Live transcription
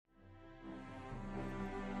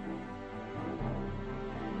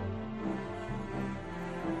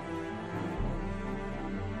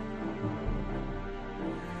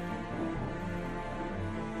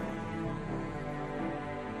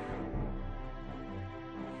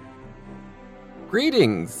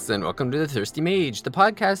Greetings, and welcome to The Thirsty Mage, the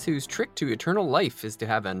podcast whose trick to eternal life is to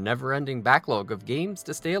have a never-ending backlog of games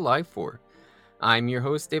to stay alive for. I'm your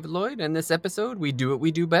host, David Lloyd, and this episode, we do what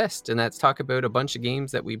we do best, and that's talk about a bunch of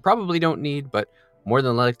games that we probably don't need, but more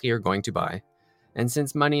than likely are going to buy. And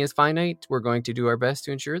since money is finite, we're going to do our best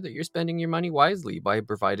to ensure that you're spending your money wisely by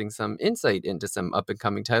providing some insight into some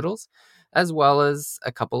up-and-coming titles, as well as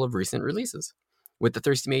a couple of recent releases. With the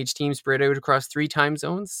Thirsty Mage team spread out across 3 time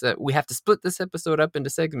zones, we have to split this episode up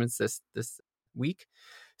into segments this week,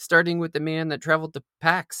 starting with the man that traveled to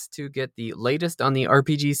PAX to get the latest on the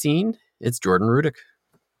RPG scene. It's Jordan Rudick.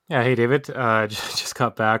 Yeah, hey David. Just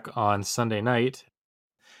got back on Sunday night,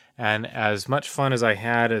 and as much fun as I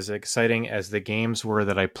had, as exciting as the games were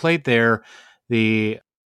that I played there, the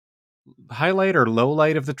highlight or low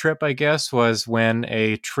light of the trip, I guess, was when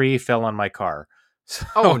a tree fell on my car. So,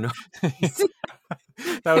 Oh no.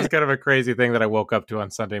 That was kind of a crazy thing that I woke up to on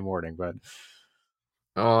Sunday morning, but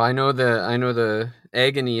I know the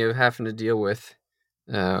agony of having to deal with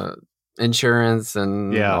insurance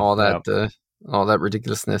and all that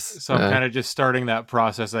ridiculousness. So I'm kind of just starting that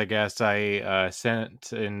process, I guess. I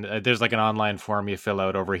sent in. There's like an online form you fill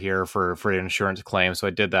out over here for an insurance claim. So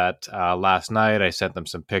I did that last night. I sent them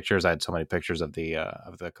some pictures. I had so many pictures of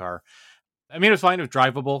the car. I mean, it was fine. It was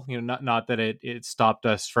drivable. You know, not that it stopped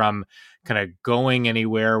us from kind of going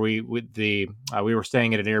anywhere. We were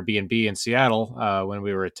staying at an Airbnb in Seattle when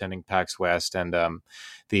we were attending PAX West, and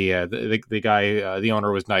the guy, the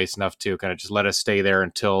owner, was nice enough to kind of just let us stay there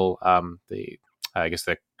until the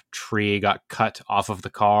tree got cut off of the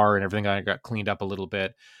car and everything got cleaned up a little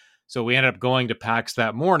bit. So we ended up going to PAX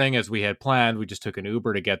that morning as we had planned. We just took an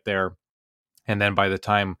Uber to get there. And then by the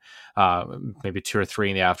time maybe 2 or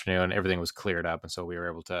 3 in the afternoon, everything was cleared up, and so we were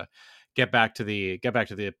able to get back to the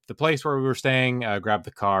place where we were staying, grab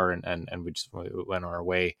the car, and we went on our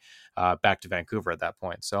way back to Vancouver at that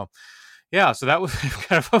point. So yeah, so that was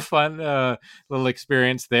kind of a fun little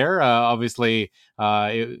experience there. Obviously,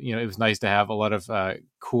 it was nice to have a lot of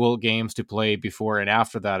cool games to play before and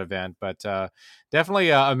after that event, but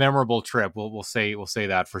definitely a memorable trip. We'll say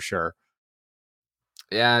that for sure.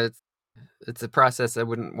 Yeah, it's a process I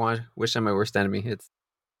wouldn't wish on my worst enemy.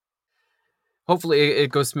 Hopefully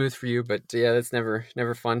it goes smooth for you, but yeah, it's never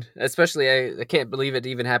fun. Especially I can't believe it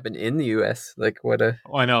even happened in the US. Like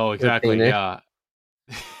I know exactly. Yeah.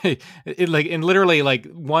 Literally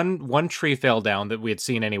one tree fell down that we had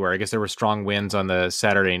seen anywhere. I guess there were strong winds on the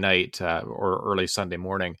Saturday night or early Sunday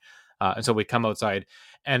morning. And so we come outside,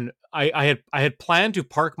 and I had planned to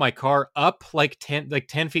park my car up like 10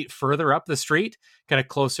 feet further up the street, kind of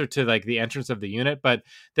closer to like the entrance of the unit, but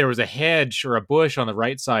there was a hedge or a bush on the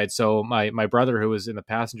right side, so my brother, who was in the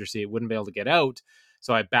passenger seat, wouldn't be able to get out.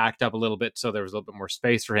 So I backed up a little bit so there was a little bit more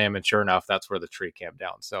space for him, and sure enough, that's where the tree came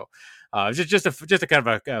down. So just a kind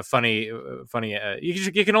of a funny.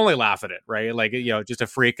 You can only laugh at it, right? Like, just a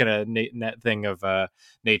freak and a net thing of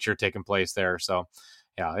nature taking place there. So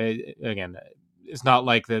yeah, again, it's not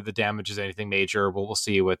like the damage is anything major. We'll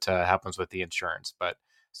see what happens with the insurance, but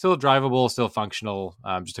still drivable, still functional.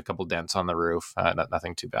 Just a couple dents on the roof.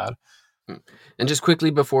 Nothing too bad. And just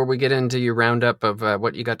quickly before we get into your roundup of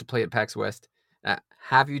what you got to play at PAX West,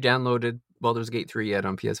 have you downloaded Baldur's Gate 3 yet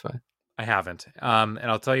on PS5? I haven't, and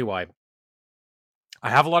I'll tell you why. I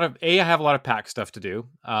have a lot of PAX stuff to do.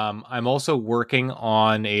 I'm also working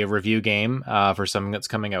on a review game for something that's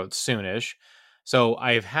coming out soonish. So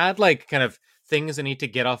I've had like kind of things I need to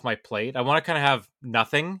get off my plate. I want to kind of have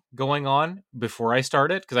nothing going on before I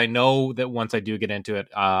start it, because I know that once I do get into it,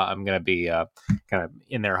 I'm going to be kind of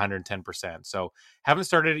in there 110%. So haven't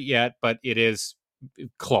started it yet, but it is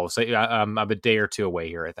close. I'm a day or two away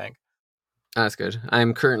here, I think. That's good.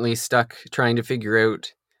 I'm currently stuck trying to figure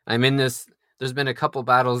out. I'm in this. There's been a couple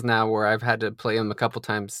battles now where I've had to play them a couple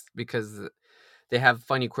times because they have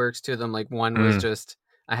funny quirks to them. Like one was just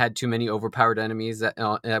I had too many overpowered enemies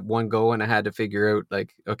at one go, and I had to figure out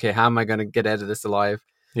like, okay, how am I going to get out of this alive?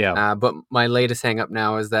 Yeah. But my latest hang up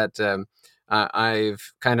now is that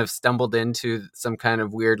I've kind of stumbled into some kind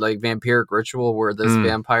of weird like vampiric ritual where this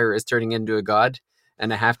vampire is turning into a god,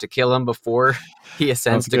 and I have to kill him before he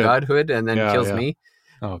ascends to godhood and then kills me.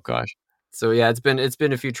 Oh gosh. So yeah, it's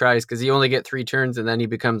been a few tries because you only get 3 turns and then he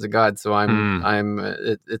becomes a god. So I'm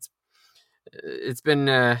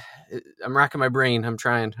racking my brain. I'm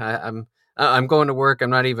trying. I'm going to work.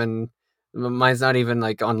 Mine's not even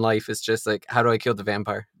like on life. It's just like, how do I kill the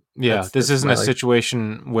vampire? Yeah, this isn't a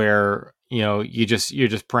situation where you're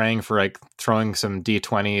just praying for like throwing some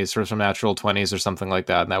D20s or some natural 20s or something like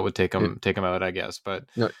that, and that would take them out, I guess. But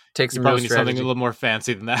no, it takes you probably need something a little more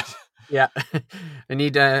fancy than that. Yeah,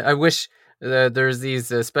 I wish there's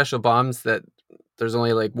these special bombs that there's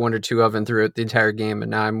only like one or two of them throughout the entire game,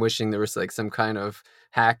 and now I'm wishing there was like some kind of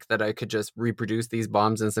hack that I could just reproduce these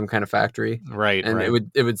bombs in some kind of factory, Right, and right.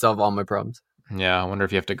 it would solve all my problems. Yeah, I wonder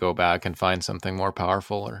if you have to go back and find something more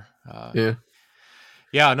powerful or Yeah.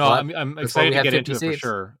 yeah, no, Well, I'm that's why excited we to have get 50 into it for saves.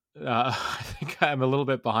 sure. I think I'm a little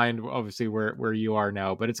bit behind, obviously, where you are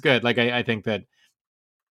now, but it's good. Like I think that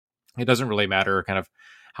it doesn't really matter kind of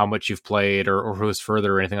how much you've played or who's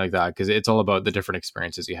further or anything like that, because it's all about the different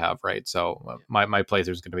experiences you have, right? So my playthrough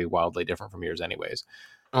is going to be wildly different from yours, anyways.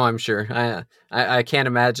 Oh, I'm sure. I can't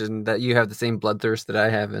imagine that you have the same bloodthirst that I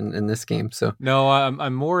have in this game. So No,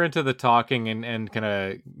 I'm more into the talking and kind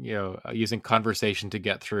of using conversation to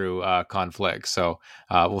get through conflicts. So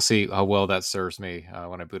we'll see how well that serves me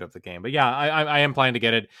when I boot up the game. But yeah, I am planning to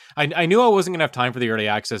get it. I knew I wasn't gonna have time for the early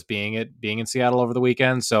access being in Seattle over the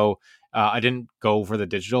weekend, so I didn't go for the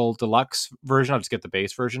digital deluxe version. I'll just get the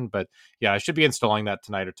base version. But yeah, I should be installing that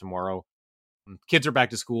tonight or tomorrow. Kids are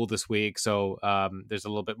back to school this week, so there's a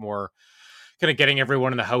little bit more kind of getting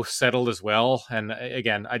everyone in the house settled as well. And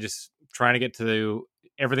again, I just trying to get to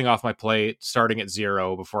everything off my plate, starting at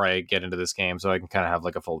zero before I get into this game, so I can kind of have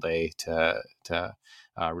like a full day to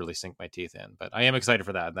really sink my teeth in. But I am excited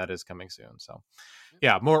for that, and that is coming soon. So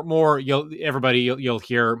yeah, more you'll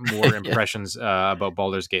hear more yeah, impressions about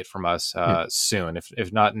Baldur's Gate from us yeah. soon,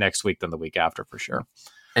 if not next week, then the week after for sure.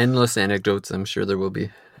 Endless anecdotes. I'm sure there will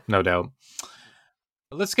be. No doubt.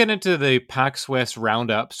 Let's get into the PAX West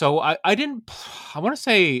roundup. So I didn't, I want to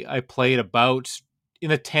say I played about in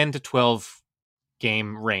the 10 to 12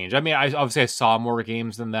 game range. I mean, I saw more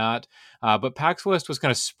games than that, but PAX West was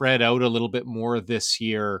kind of spread out a little bit more this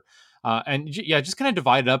year. Yeah, just kind of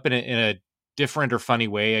divided up in a different or funny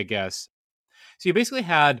way, I guess. So you basically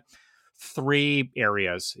had three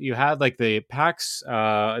areas. You had like the PAX,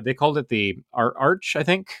 they called it the Arch, I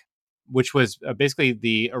think, which was basically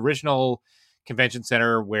the original convention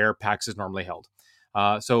center where PAX is normally held.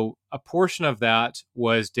 So a portion of that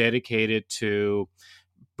was dedicated to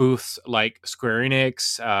booths like Square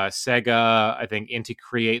Enix, Sega. I think Inti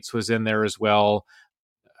Creates was in there as well.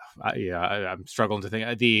 I'm struggling to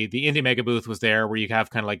think. The Indie Mega booth was there, where you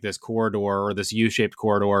have kind of like this corridor or this U-shaped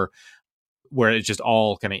corridor where it's just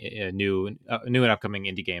all kind of new and upcoming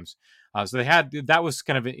indie games. So they had that was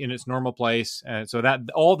kind of in its normal place, and so that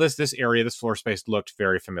all this area, this floor space looked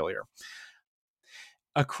very familiar.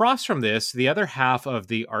 Across from this, the other half of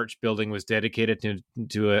the Arch building was dedicated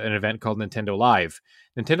to an event called Nintendo Live.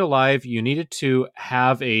 Nintendo Live, you needed to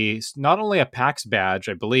have not only a PAX badge,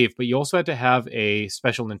 I believe, but you also had to have a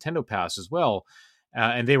special Nintendo Pass as well.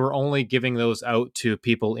 And they were only giving those out to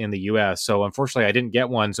people in the US. So unfortunately, I didn't get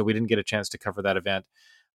one, so we didn't get a chance to cover that event.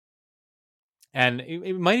 And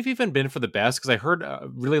it might have even been for the best, because I heard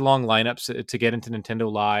really long lineups to get into Nintendo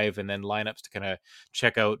Live, and then lineups to kind of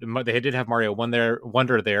check out. They did have Mario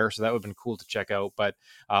Wonder there, so that would have been cool to check out. But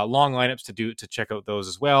long lineups to check out those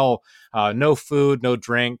as well. No food, no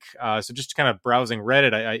drink. So just kind of browsing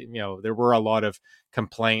Reddit, there were a lot of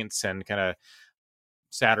complaints and kind of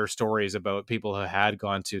sadder stories about people who had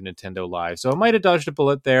gone to Nintendo Live. So it might have dodged a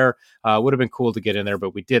bullet there. Would have been cool to get in there,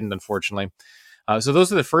 but we didn't, unfortunately. So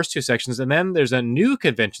those are the first two sections. And then there's a new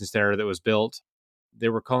convention center that was built. They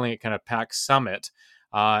were calling it kind of PAX Summit.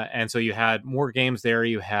 And so you had more games there.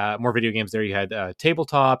 You had more video games there. You had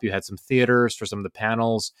tabletop. You had some theaters for some of the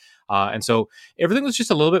panels. And so everything was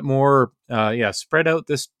just a little bit more, spread out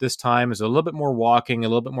this time. It was a little bit more walking, a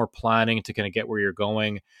little bit more planning to kind of get where you're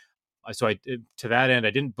going. So to that end, I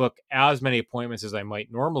didn't book as many appointments as I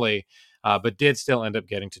might normally, but did still end up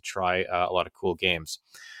getting to try a lot of cool games.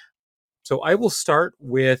 So I will start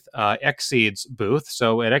with Xseed's booth.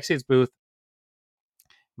 So at Xseed's booth,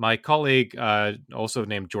 my colleague, also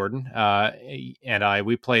named Jordan, and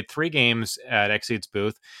we played three games at Xseed's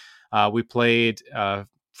booth. We played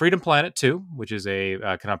Freedom Planet 2, which is a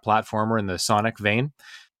kind of platformer in the Sonic vein.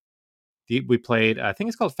 We played, I think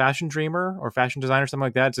it's called Fashion Dreamer or Fashion Designer, something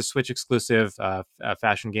like that. It's a Switch exclusive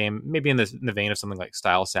fashion game, maybe in the vein of something like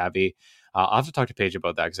Style Savvy. I'll have to talk to Paige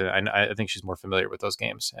about that, because I think she's more familiar with those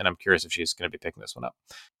games, and I'm curious if she's going to be picking this one up.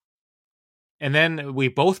 And then we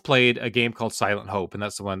both played a game called Silent Hope, and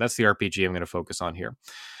that's the RPG I'm going to focus on here.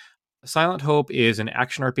 Silent Hope is an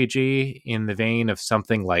action RPG in the vein of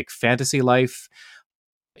something like Fantasy Life.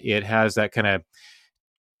 It has that kind of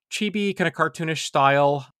chibi, kind of cartoonish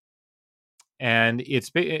style, and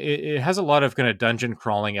it has a lot of kind of dungeon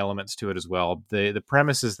crawling elements to it as well. The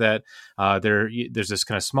premise is that there's this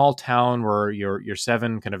kind of small town where your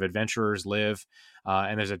seven kind of adventurers live,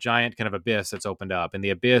 and there's a giant kind of abyss that's opened up, and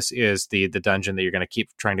the abyss is the dungeon that you're going to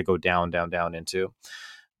keep trying to go down into.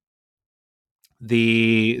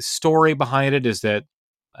 The story behind it is that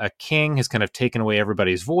a king has kind of taken away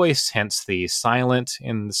everybody's voice, hence the silent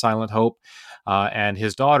in the Silent Hope. And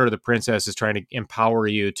his daughter, the princess, is trying to empower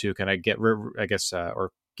you to kind of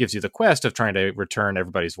or gives you the quest of trying to return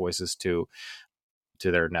everybody's voices to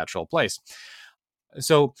their natural place.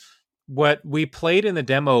 So what we played in the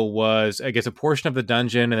demo was, I guess, a portion of the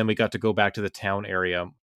dungeon, and then we got to go back to the town area.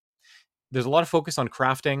 There's a lot of focus on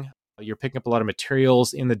crafting. You're picking up a lot of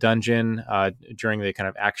materials in the dungeon during the kind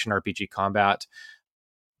of action RPG combat.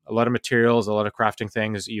 A lot of materials, a lot of crafting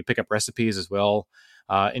things. You pick up recipes as well.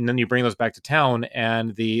 And then you bring those back to town.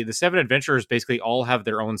 And the 7 adventurers basically all have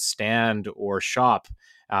their own stand or shop.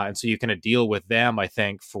 And so you kind of deal with them, I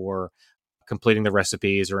think, for completing the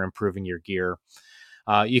recipes or improving your gear.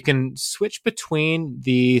 You can switch between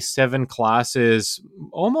the 7 classes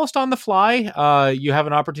almost on the fly. You have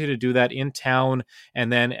an opportunity to do that in town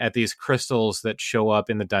and then at these crystals that show up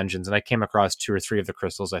in the dungeons. And I came across 2 or 3 of the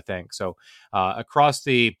crystals, I think. So across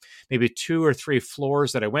the maybe 2 or 3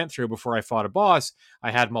 floors that I went through before I fought a boss,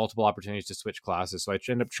 I had multiple opportunities to switch classes. So I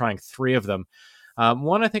ended up trying 3 of them.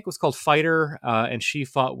 One I think was called Fighter, and she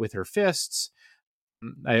fought with her fists.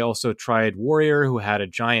 I also tried Warrior, who had a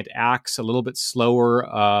giant axe, a little bit slower,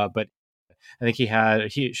 but I think I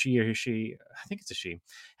think it's a she,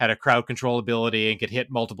 had a crowd control ability and could hit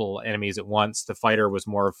multiple enemies at once. The Fighter was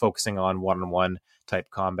more focusing on one-on-one type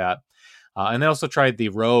combat. And I also tried the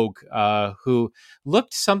Rogue, who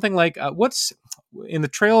looked something like, what's in the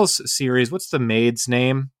Trails series, what's the maid's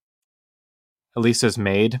name? Elisa's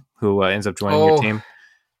maid, who ends up joining your team.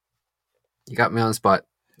 You got me on the spot.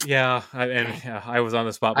 Yeah, I was on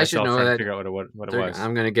the spot myself trying to figure out what it was.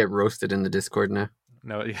 I'm going to get roasted in the Discord now.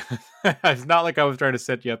 No, it's not like I was trying to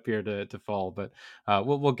set you up here to fall, but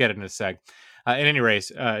we'll get it in a sec. In any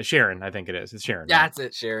case, Sharon, I think it is. It's Sharon. Yeah, that's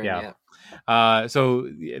it, Sharon. Yeah. So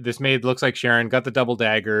this maid looks like Sharon, got the double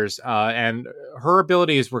daggers, and her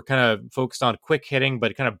abilities were kind of focused on quick hitting,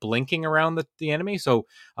 but kind of blinking around the enemy. So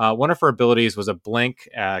one of her abilities was a blink,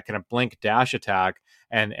 kind of blink dash attack.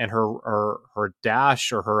 And her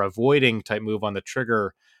dash or her avoiding type move on the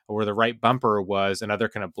trigger where the right bumper was another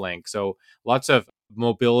kind of blink. So lots of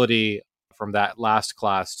mobility from that last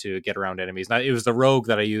class to get around enemies. Now, it was the Rogue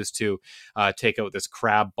that I used to take out this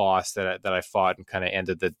crab boss that I fought and kind of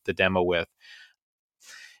ended the demo with.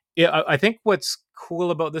 Yeah, I think what's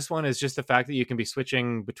cool about this one is just the fact that you can be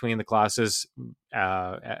switching between the classes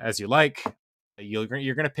as you like. You're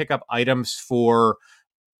going to pick up items for...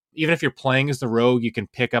 Even if you're playing as the Rogue, you can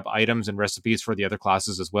pick up items and recipes for the other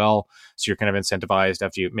classes as well. So you're kind of incentivized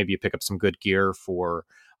after you pick up some good gear for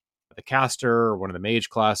the caster or one of the mage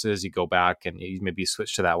classes. You go back and you maybe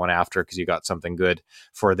switch to that one after because you got something good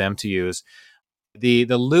for them to use. The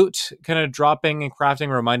loot kind of dropping and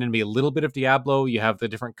crafting reminded me a little bit of Diablo. You have the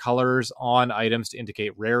different colors on items to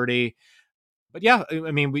indicate rarity. But yeah,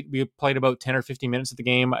 I mean, we played about 10 or 15 minutes of the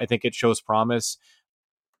game. I think it shows promise.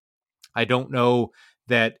 I don't know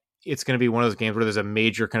that it's going to be one of those games where there's a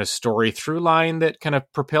major kind of story through line that kind of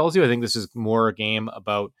propels you. I think this is more a game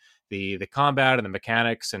about the combat and the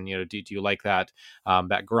mechanics. And, do you like that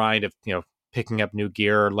grind of, picking up new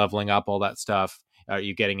gear, leveling up, all that stuff? Are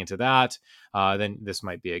you getting into that? Then this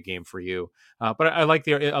might be a game for you. But I like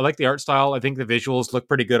the art style. I think the visuals look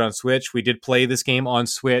pretty good on Switch. We did play this game on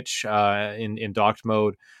Switch in docked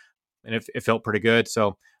mode, and it felt pretty good.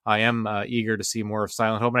 So I am eager to see more of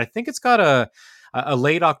Silent Hope. And I think it's got a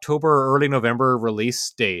late October or early November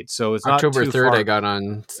release date. So it's October not too 3rd far. I got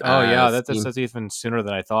on that's even sooner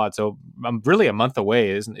than I thought. So I'm really a month away.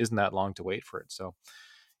 Isn't that long to wait for it? So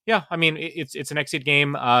yeah, I mean, it's an Exceed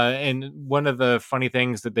game. And one of the funny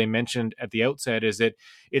things that they mentioned at the outset is that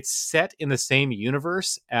it's set in the same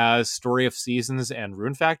universe as Story of Seasons and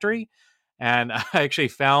Rune Factory. And I actually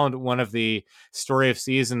found one of the Story of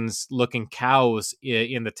Seasons looking cows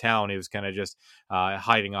in the town. It was kind of just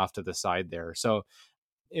hiding off to the side there. So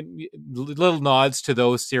little nods to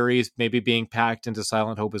those series maybe being packed into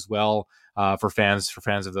Silent Hope as well for fans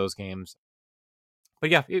of those games. But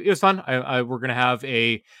yeah, it was fun. We're going to have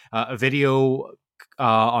a video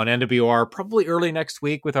on NWR probably early next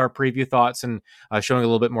week with our preview thoughts and showing a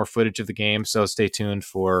little bit more footage of the game. So stay tuned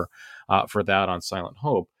for that on Silent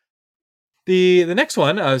Hope. The next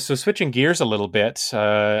one, so switching gears a little bit,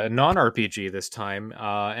 non-RPG this time,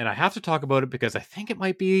 and I have to talk about it because I think it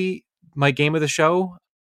might be my game of the show,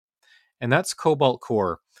 and that's Cobalt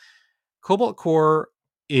Core. Cobalt Core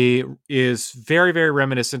is very, very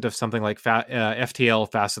reminiscent of something like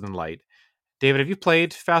FTL Faster Than Light. David, have you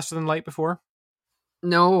played Faster Than Light before?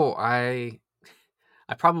 No, I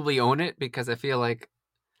probably own it because I feel like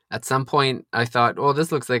at some point I thought, oh,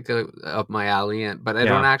 this looks like up my alley, but I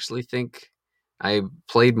don't actually think I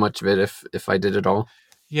played much of it if I did at all.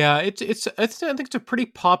 Yeah, it's I think it's a pretty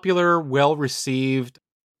popular, well received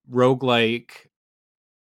roguelike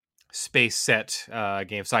space set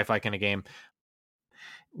game, sci-fi kind of game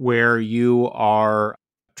where you are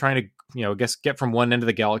trying to I guess get from one end of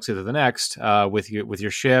the galaxy to the next with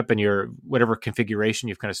your ship and your whatever configuration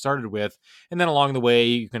you've kind of started with, and then along the way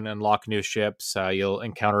you can unlock new ships. You'll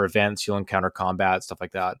encounter events, you'll encounter combat, stuff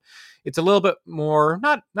like that. It's a little bit more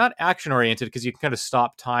not action oriented because you can kind of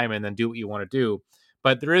stop time and then do what you want to do,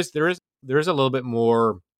 but there is a little bit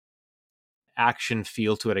more action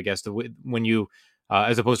feel to it, I guess. When you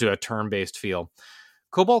as opposed to a turn based feel.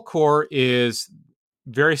 Cobalt Core is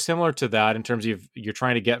very similar to that in terms of you're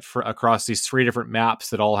trying to get across these three different maps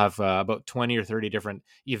that all have about 20 or 30 different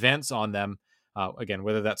events on them. Again,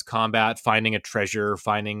 whether that's combat, finding a treasure,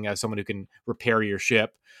 finding someone who can repair your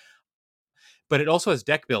ship, but it also has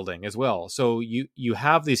deck building as well. So you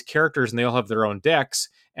have these characters and they all have their own decks,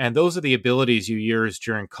 and those are the abilities you use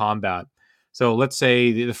during combat. So let's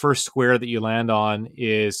say the first square that you land on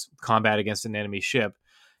is combat against an enemy ship.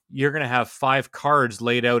 You're going to have 5 cards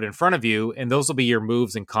laid out in front of you, and those will be your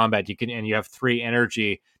moves in combat. And you have 3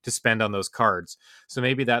 energy to spend on those cards. So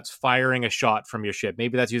maybe that's firing a shot from your ship.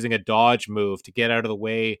 Maybe that's using a dodge move to get out of the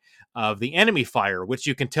way of the enemy fire, which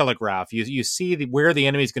you can telegraph. You see where the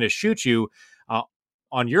enemy is going to shoot you uh,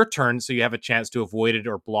 on your turn, so you have a chance to avoid it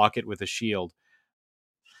or block it with a shield.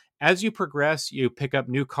 As you progress, you pick up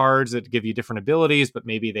new cards that give you different abilities, but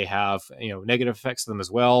maybe they have negative effects to them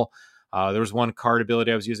as well. There was one card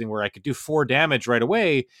ability I was using where I could do 4 damage right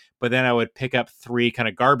away, but then I would pick up 3 kind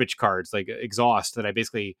of garbage cards like exhaust that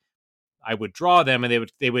I would draw them, and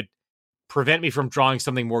they would prevent me from drawing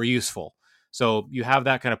something more useful. So you have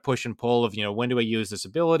that kind of push and pull of when do I use this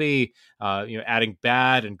ability, adding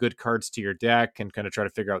bad and good cards to your deck, and kind of try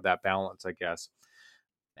to figure out that balance, I guess.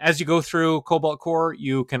 As you go through Cobalt Core,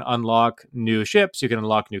 you can unlock new ships, you can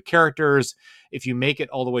unlock new characters. If you make it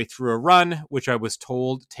all the way through a run, which I was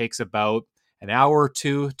told takes about an hour or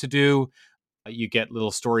two to do, you get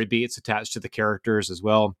little story beats attached to the characters as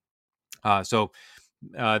well. So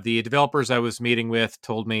the developers I was meeting with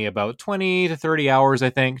told me about 20 to 30 hours, I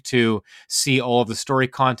think, to see all of the story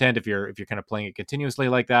content if you're kind of playing it continuously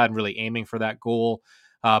like that and really aiming for that goal.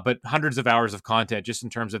 But hundreds of hours of content just in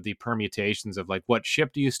terms of the permutations of like what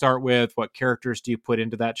ship do you start with, what characters do you put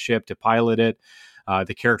into that ship to pilot it.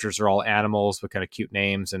 The characters are all animals with kind of cute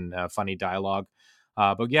names and funny dialogue.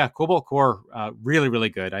 But yeah, Cobalt Core, really, really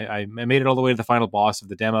good. I made it all the way to the final boss of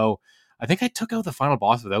the demo. I think I took out the final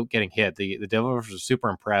boss without getting hit. The developers were super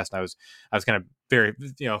impressed. I was kind of very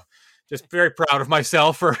just very proud of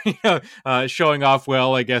myself for showing off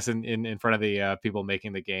well, I guess, in front of the people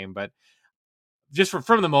making the game. But just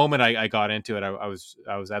from the moment I got into it, I was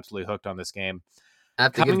absolutely hooked on this game. I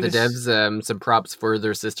have to give the devs some props for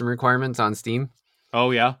their system requirements on Steam.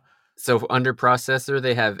 Oh yeah. So under processor,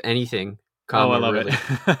 they have anything, I love really.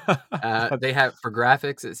 They have for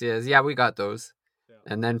graphics, it says, yeah, we got those.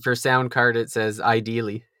 Yeah. And then for sound card, it says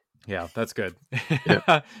ideally. Yeah, that's good.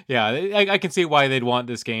 Yeah, yeah, I can see why they'd want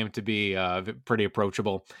this game to be pretty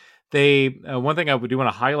approachable. They one thing I do want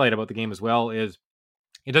to highlight about the game as well is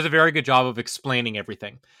it does a very good job of explaining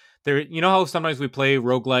everything. There, you know how sometimes we play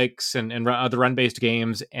roguelikes and other run-based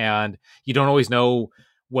games, and you don't always know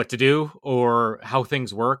what to do or how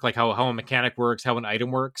things work, like how a mechanic works, how an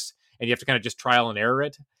item works, and you have to kind of just trial and error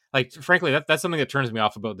it. Like, frankly, that's something that turns me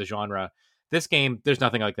off about the genre. This game, there's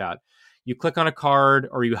nothing like that. You click on a card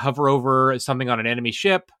or you hover over something on an enemy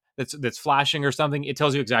ship that's flashing or something, it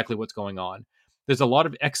tells you exactly what's going on. There's a lot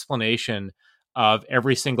of explanation of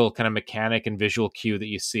every single kind of mechanic and visual cue that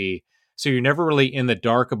you see. So you're never really in the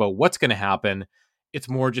dark about what's going to happen. It's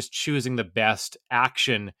more just choosing the best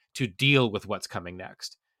action to deal with what's coming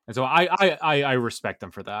next. And so I respect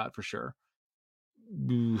them for that, for sure.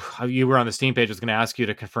 You were on the Steam page. I was going to ask you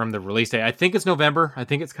to confirm the release date. I think it's November. I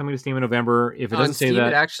think it's coming to Steam in November. If it doesn't say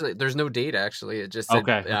that, actually, there's no date. Actually, it just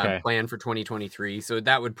said plan for 2023. So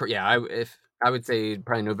that would, I would say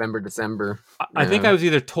probably November, December. I think I was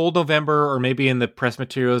either told November or maybe in the press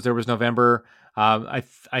materials there was November.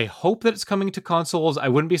 I hope that it's coming to consoles. I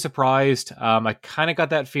wouldn't be surprised. I kind of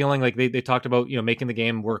got that feeling like they talked about making the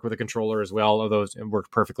game work with a controller as well, although it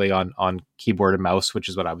worked perfectly on keyboard and mouse, which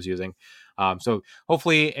is what I was using. So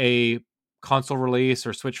hopefully a console release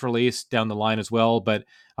or Switch release down the line as well. But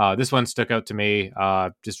this one stuck out to me.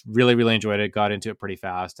 Just really, really enjoyed it. Got into it pretty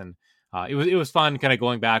fast, and it was fun kind of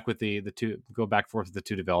going back with the two, go back and forth with the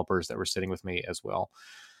 2 developers that were sitting with me as well.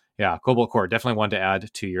 Yeah, Cobalt Core, definitely one to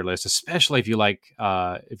add to your list, especially if you like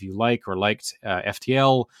or liked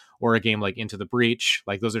FTL or a game like Into the Breach.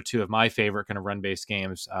 Like, those are 2 of my favorite kind of run-based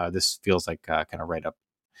games. This feels like kind of right up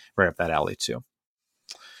that alley too.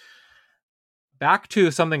 back to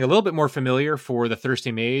something a little bit more familiar for the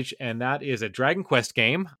Thirsty Mage, and that is a Dragon Quest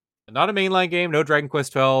game. Not a mainline game, no Dragon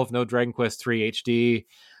Quest 12, no Dragon Quest 3 HD,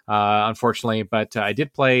 unfortunately, but I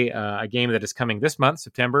did play a game that is coming this month,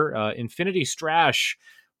 September, Infinity Strash,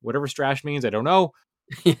 whatever Strash means, I don't know.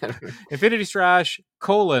 Yeah. Infinity Strash,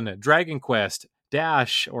 Dragon Quest,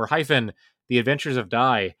 dash, or hyphen, The Adventures of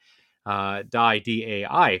Dai, Dai,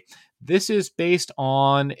 D-A-I. This is based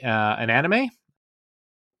on an anime,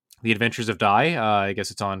 The Adventures of Dai. I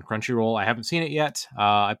guess it's on Crunchyroll. I haven't seen it yet.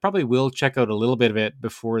 I probably will check out a little bit of it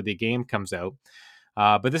before the game comes out.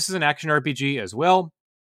 But this is an action RPG as well.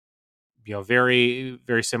 Very,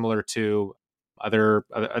 very similar to other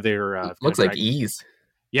kind of Looks like Ease.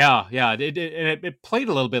 Yeah. It played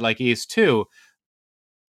a little bit like Ease too,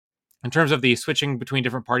 in terms of the switching between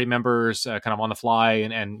different party members, kind of on the fly,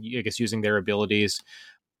 and I guess using their abilities.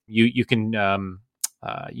 You can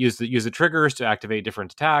use the triggers to activate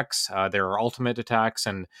different attacks. There are ultimate attacks,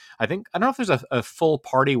 and I don't know if there's a full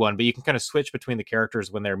party one, but you can kind of switch between the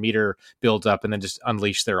characters when their meter builds up, and then just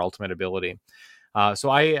unleash their ultimate ability. So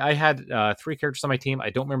I had 3 characters on my team. I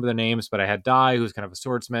don't remember the names, but I had Dai, who's kind of a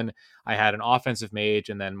swordsman. I had an offensive mage,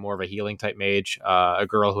 and then more of a healing type mage, a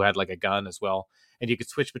girl who had like a gun as well. And you could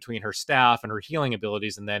switch between her staff and her healing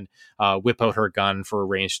abilities, and then whip out her gun for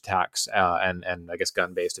ranged attacks and I guess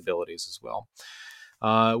gun based abilities as well.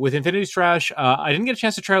 With Infinity Strash, I didn't get a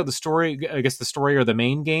chance to try out the story. I guess the story or the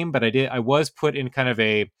main game, but I was put in kind of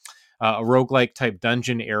a roguelike type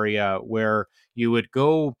dungeon area where you would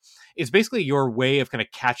go. It's basically your way of kind of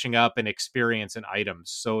catching up in experience and items.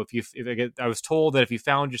 So I was told that if you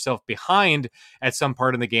found yourself behind at some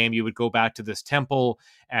part in the game, you would go back to this temple,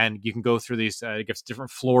 and you can go through these I guess different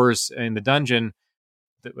floors in the dungeon,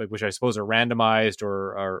 which I suppose are randomized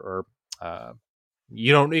or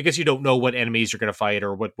you don't. I guess you don't know what enemies you're going to fight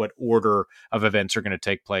or what order of events are going to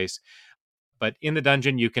take place. But in the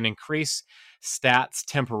dungeon, you can increase stats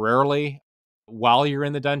temporarily while you're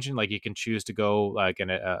in the dungeon. Like you can choose to go like an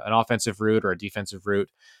offensive route or a defensive route,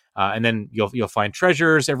 and then you'll find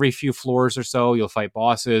treasures every few floors or so. You'll fight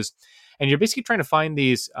bosses, and you're basically trying to find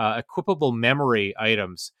these equipable memory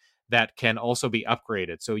items that can also be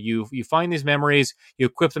upgraded. So you find these memories, you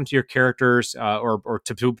equip them to your characters, or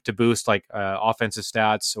to boost like offensive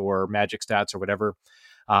stats or magic stats or whatever,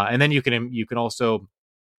 and then you can also,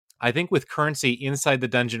 I think, with currency inside the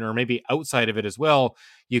dungeon or maybe outside of it as well,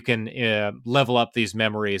 you can level up these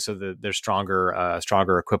memories so that they're stronger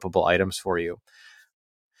equipable items for you.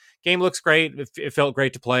 Game looks great. It felt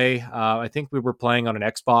great to play. I think we were playing on an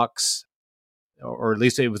Xbox, or at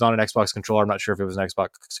least it was on an Xbox controller. I'm not sure if it was an Xbox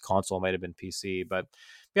console. It might have been PC, but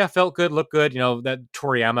yeah, felt good, looked good. That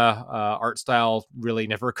Toriyama art style really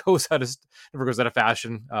never goes out of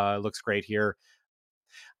fashion. Looks great here.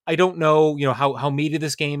 I don't know, how meaty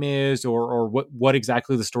this game is, or what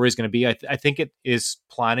exactly the story is going to be. I think it is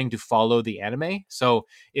planning to follow the anime. So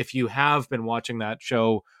if you have been watching that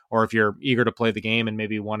show, or if you're eager to play the game and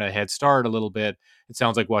maybe want a head start a little bit, it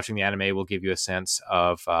sounds like watching the anime will give you a sense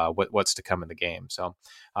of what's to come in the game. So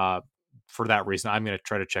for that reason, I'm going to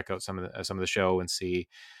try to check out some of the show and see.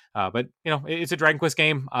 But it's a Dragon Quest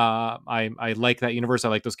game. I like that universe. I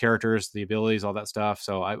like those characters, the abilities, all that stuff.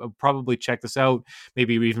 So I'll probably check this out.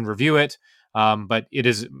 Maybe even review it. But it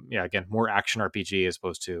is, again, more action RPG as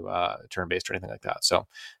opposed to turn based or anything like that. So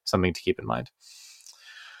something to keep in mind.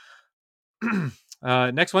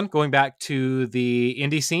 Next one, going back to the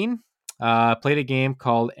indie scene, played a game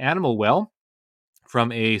called Animal Well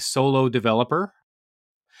from a solo developer,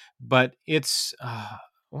 but it's I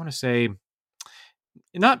want to say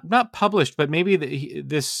not published, but maybe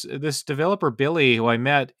this developer Billy, who I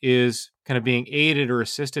met, is kind of being aided or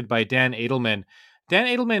assisted by Dan Edelman. Dan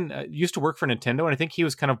Edelman used to work for Nintendo, and I think he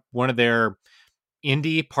was kind of one of their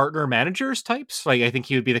indie partner managers types. Like I think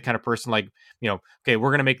he would be the kind of person like, okay,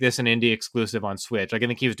 we're going to make this an indie exclusive on Switch. Like I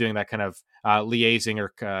think he was doing that kind of liaising or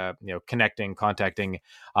contacting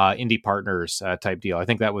indie partners type deal. I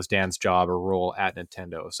think that was Dan's job or role at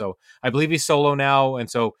Nintendo. So I believe he's solo now,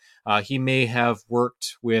 and so he may have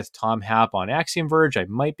worked with Tom Happ on Axiom Verge. I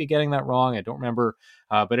might be getting that wrong. I don't remember.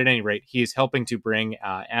 But at any rate, he's helping to bring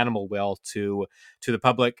Animal Well to the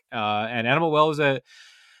public. And Animal Well is a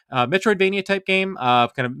Metroidvania type game,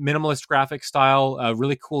 kind of minimalist graphic style,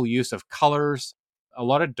 really cool use of colors, a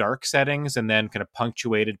lot of dark settings, and then kind of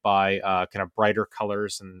punctuated by kind of brighter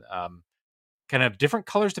colors and kind of different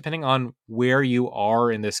colors depending on where you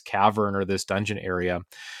are in this cavern or this dungeon area.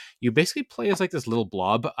 You basically play as like this little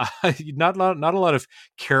blob, not a lot of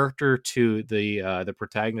character to the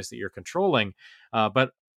protagonist that you're controlling,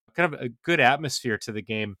 but kind of a good atmosphere to the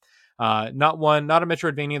game. Not a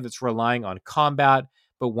Metroidvania that's relying on combat,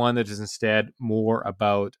 but one that is instead more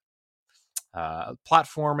about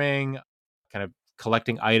platforming, kind of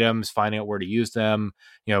collecting items, finding out where to use them,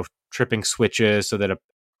 tripping switches so that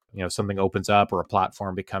something opens up or a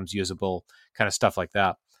platform becomes usable, kind of stuff like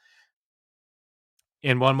that.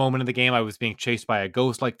 In one moment of the game, I was being chased by a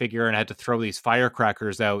ghost-like figure and I had to throw these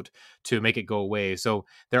firecrackers out to make it go away. So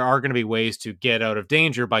there are going to be ways to get out of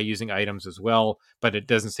danger by using items as well, but it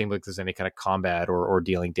doesn't seem like there's any kind of combat or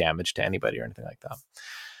dealing damage to anybody or anything like that.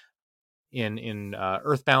 In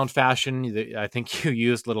Earthbound fashion, I think you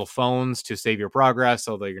use little phones to save your progress,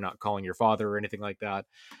 although you're not calling your father or anything like that.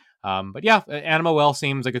 But yeah, Anima Well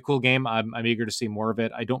seems like a cool game. I'm eager to see more of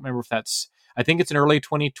it. I don't remember if I think it's an early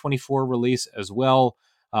 2024 release as well.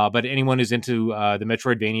 But anyone who's into the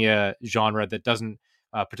Metroidvania genre that doesn't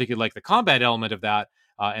particularly like the combat element of that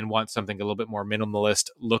and wants something a little bit more minimalist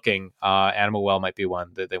looking, Anima Well might be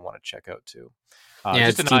one that they want to check out too.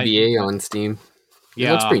 It's TBA on Steam. It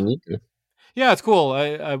looks pretty neat too. Yeah, it's cool.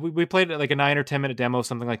 We played it like a 9 or 10 minute demo,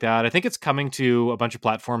 something like that. I think it's coming to a bunch of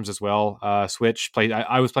platforms as well. Switch,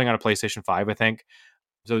 I was playing on a PlayStation 5, I think.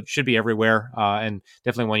 So it should be everywhere, and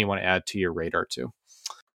definitely one you want to add to your radar too.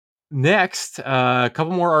 Next, a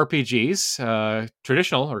couple more RPGs,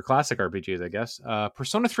 traditional or classic RPGs, I guess.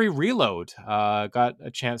 Persona 3 Reload. Got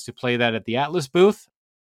a chance to play that at the Atlas booth.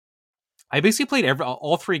 I basically played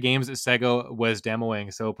all 3 games that Sega was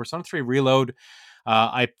demoing. So Persona 3 Reload.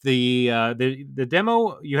 The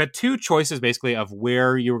demo, you had 2 choices basically of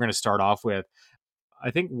where you were going to start off with.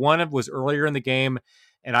 I think one was earlier in the game,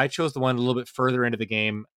 and I chose the one a little bit further into the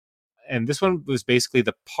game. And this one was basically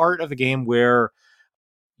the part of the game where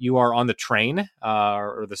you are on the train,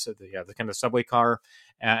 or the kind of subway car,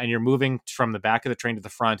 and you're moving from the back of the train to the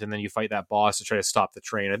front, and then you fight that boss to try to stop the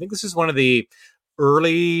train. I think this is one of the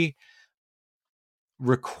early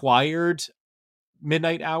required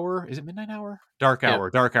midnight hour. Is it midnight hour? Dark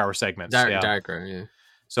hour segments. Darker, yeah.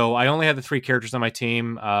 So I only had the 3 characters on my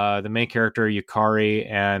team. The main character, Yukari,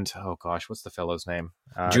 and oh gosh, what's the fellow's name?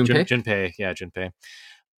 Junpei? Junpei. Yeah, Junpei.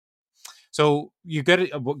 So you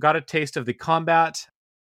got a taste of the combat,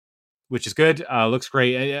 which is good. Looks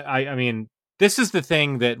great. I mean, this is the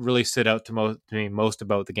thing that really stood out to me most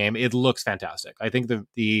about the game. It looks fantastic. I think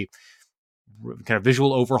the kind of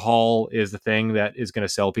visual overhaul is the thing that is going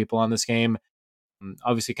to sell people on this game.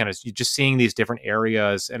 Obviously, kind of just seeing these different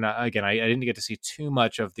areas, and again, I didn't get to see too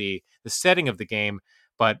much of the setting of the game,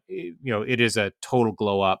 but it is a total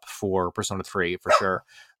glow up for Persona 3 for sure.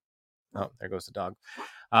 Oh, there goes the dog.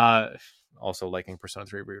 Also liking Persona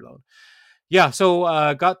 3 Reload. Yeah,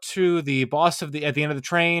 so got to the boss at the end of the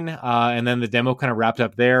train, and then the demo kind of wrapped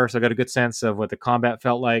up there. So I got a good sense of what the combat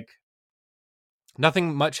felt like.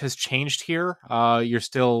 Nothing much has changed here. You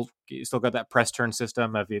still got that press turn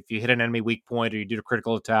system. If you hit an enemy weak point or you do a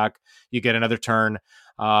critical attack, you get another turn.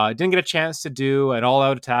 I didn't get a chance to do an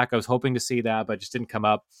all-out attack. I was hoping to see that, but it just didn't come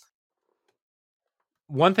up.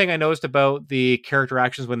 One thing I noticed about the character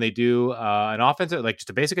actions when they do an offensive, like just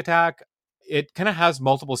a basic attack, it kind of has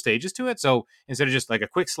multiple stages to it. So instead of just like a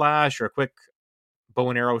quick slash or a quick bow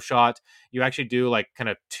and arrow shot, you actually do like kind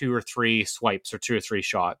of 2 or 3 swipes or 2 or 3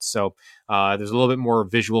 shots. So there's a little bit more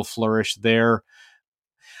visual flourish there.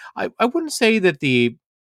 I wouldn't say that the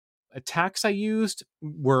attacks I used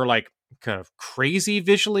were like kind of crazy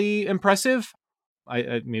visually impressive.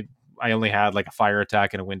 I mean, I only had like a fire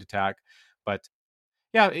attack and a wind attack, but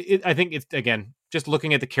yeah, I think it's, again, just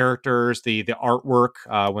looking at the characters, the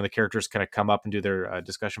artwork, when the characters kind of come up and do their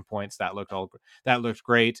discussion points, that looked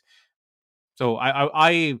great. So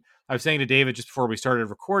I was saying to David just before we started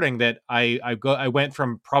recording that I went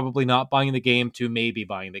from probably not buying the game to maybe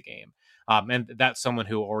buying the game. And that's someone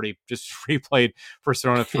who already just replayed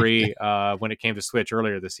Persona 3 when it came to Switch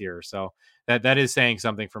earlier this year. So that is saying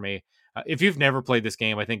something for me. If you've never played this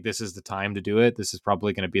game, I think this is the time to do it. This is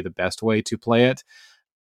probably going to be the best way to play it.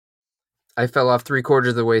 I fell off 3/4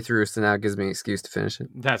 of the way through, so now it gives me an excuse to finish it.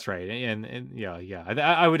 That's right, and yeah.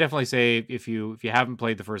 I would definitely say if you haven't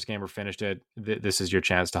played the first game or finished it, this is your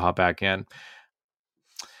chance to hop back in.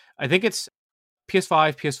 I think it's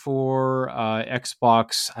PS5, PS4,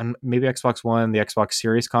 Xbox, and maybe Xbox One, the Xbox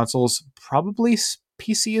Series consoles, probably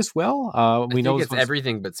PC as well. We know it's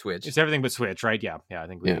everything but Switch. It's everything but Switch, right? Yeah. I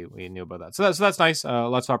think we knew about that. So that's nice.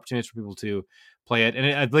 Lots of opportunities for people to play it, and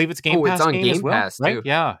I believe it's Game Pass. It's on game Game as well, Pass right? too.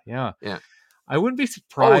 Yeah. I wouldn't be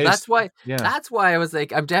surprised. That's why. Yeah. That's why I was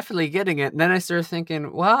like, I'm definitely getting it. And then I started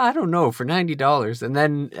thinking, well, I don't know, for $90. And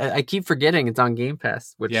then I keep forgetting it's on Game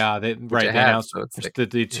Pass. They announced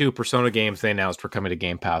the 2 Persona games they announced were coming to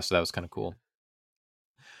Game Pass, so that was kind of cool.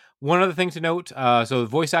 One other thing to note, so the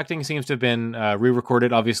voice acting seems to have been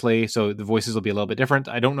re-recorded, obviously, so the voices will be a little bit different.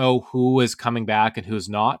 I don't know who is coming back and who's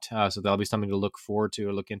not, so that'll be something to look forward to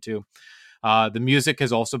or look into. The music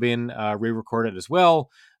has also been re-recorded as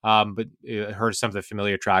well, but I heard some of the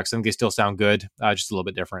familiar tracks. I think they still sound good, just a little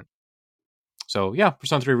bit different. So yeah,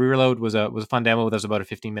 Persona 3 Reload was a fun demo. That was about a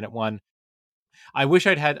 15-minute one. I wish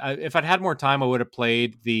if I'd had more time, I would have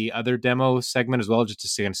played the other demo segment as well, just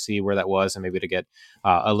to see where that was and maybe to get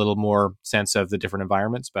a little more sense of the different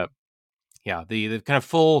environments. But yeah, the kind of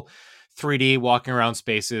full 3D walking around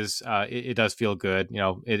spaces, it does feel good.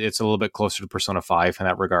 It's a little bit closer to Persona 5 in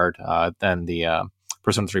that regard than the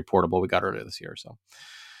Persona 3 Portable we got earlier this year. So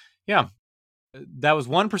yeah, that was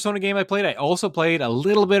one Persona game I played. I also played a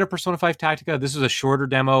little bit of Persona 5 Tactica. This was a shorter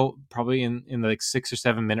demo, probably in the like 6 or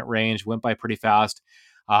 7 minute range. Went by pretty fast.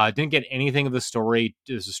 Didn't get anything of the story.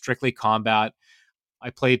 This was strictly combat.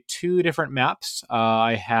 I played 2 different maps.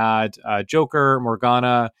 I had Joker,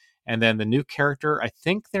 Morgana, and then the new character. I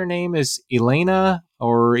think their name is Elena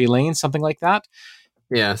or Elaine, something like that.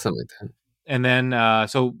 Yeah, something like that. And then,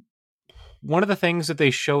 so one of the things that they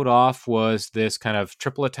showed off was this kind of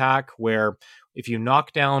triple attack where if you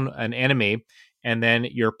knock down an enemy and then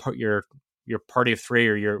your party of 3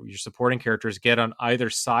 or your supporting characters get on either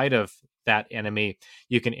side of that enemy,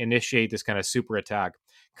 you can initiate this kind of super attack.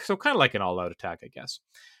 So kind of like an all-out attack, I guess.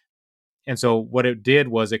 And so what it did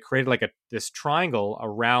was it created like this triangle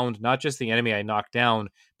around not just the enemy I knocked down,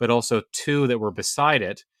 but also 2 that were beside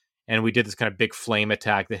it. And we did this kind of big flame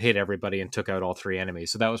attack that hit everybody and took out all 3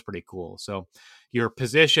 enemies. So that was pretty cool. So your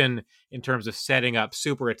position in terms of setting up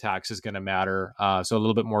super attacks is going to matter. So a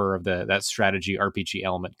little bit more of that strategy RPG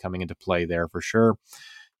element coming into play there for sure.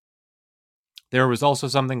 There was also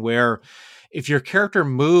something where if your character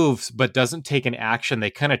moves but doesn't take an action,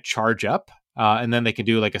 they kind of charge up. And then they can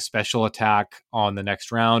do like a special attack on the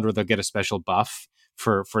next round, or they'll get a special buff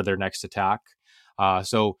for their next attack.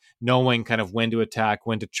 So knowing kind of when to attack,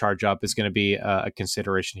 when to charge up is going to be a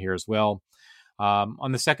consideration here as well.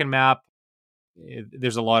 On the second map,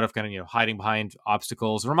 there's a lot of kind of hiding behind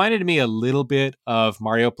obstacles. It reminded me a little bit of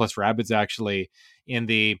Mario plus Rabbids, actually, in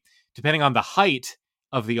the depending on the height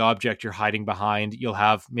of the object you're hiding behind, you'll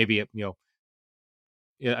have maybe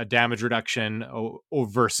a damage reduction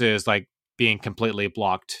versus like being completely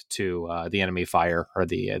blocked to the enemy fire or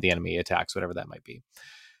the enemy attacks, whatever that might be.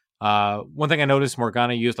 One thing I noticed,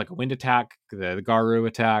 Morgana used like a wind attack, the Garu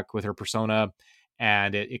attack with her persona,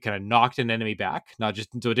 and it kind of knocked an enemy back. So it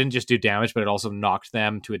didn't just do damage, but it also knocked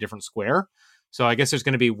them to a different square. So I guess there's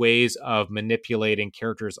going to be ways of manipulating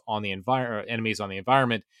characters on the enemies on the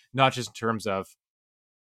environment, not just in terms of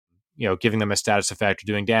giving them a status effect or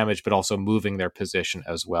doing damage, but also moving their position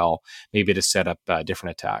as well, maybe to set up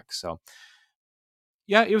different attacks. So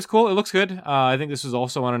yeah, it was cool. It looks good. I think this was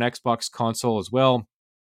also on an Xbox console as well.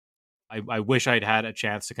 I wish I'd had a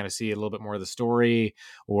chance to kind of see a little bit more of the story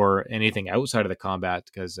or anything outside of the combat,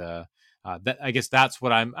 because I guess that's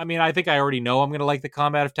what I think I already know I'm going to like the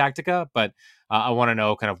combat of Tactica, but I want to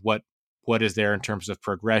know kind of what is there in terms of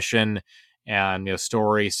progression and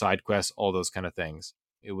story, side quests, all those kind of things.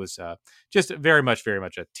 It was just very much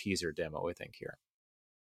a teaser demo, I think, here.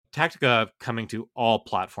 Tactica coming to all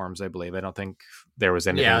platforms, I believe. I don't think there was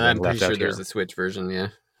anything I'm pretty left sure out there's here. a Switch version, yeah.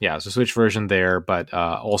 Yeah, it's a Switch version there, but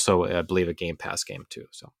also, I believe, a Game Pass game too.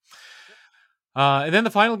 So, and then the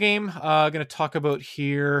final game I'm going to talk about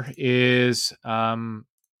here is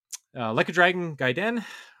Like a Dragon Gaiden,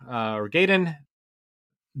 or Gaiden,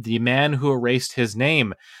 The Man Who Erased His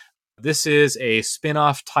Name. This is a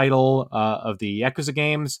spin-off title of the Yakuza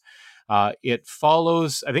games. It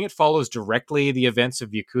follows directly the events of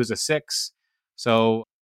Yakuza 6. So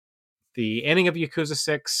the ending of Yakuza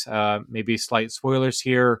 6, maybe slight spoilers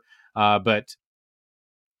here, but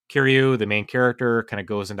Kiryu, the main character, kind of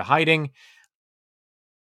goes into hiding.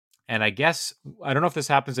 And I guess, I don't know if this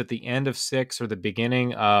happens at the end of 6 or the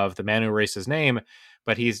beginning of The Man Who Erased His Name,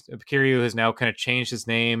 but Kiryu has now kind of changed his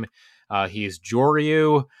name. He's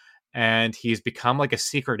Joryu, and he's become like a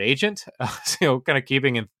secret agent, kind of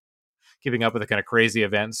keeping up with the kind of crazy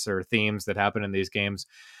events or themes that happen in these games.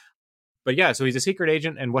 But yeah, so he's a secret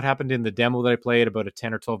agent, and what happened in the demo that I played, about a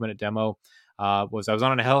 10 or 12 minute demo, was I was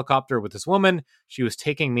on a helicopter with this woman. She was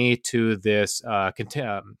taking me to this kind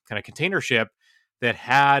of container ship that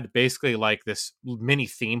had basically like this mini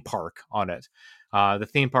theme park on it. The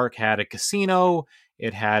theme park had a casino,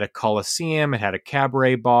 it had a coliseum, it had a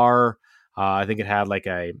cabaret bar. I think it had like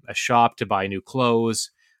a shop to buy new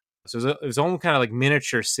clothes. So it was its own kind of like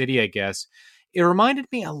miniature city, I guess. It reminded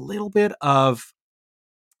me a little bit of,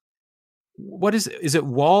 what is it? Is it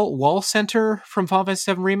Wall Center from Final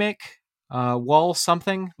Fantasy VII Remake? Wall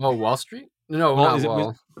something. Oh, Wall Street? No, Well, not is it?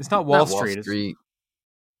 Wall. It's not Wall Not Wall Street. Street.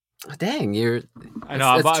 Dang, you're. I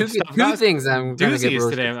know. That's I've two got things I'm trying to get doozies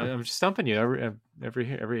today. roasted for. I'm just stumping you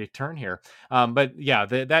every turn here. But yeah,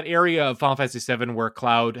 that area of Final Fantasy VII where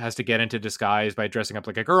Cloud has to get into disguise by dressing up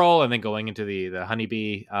like a girl and then going into the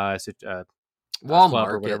honeybee Wall club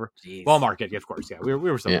or Market. whatever. Jeez. Wall Market, of course. Yeah, we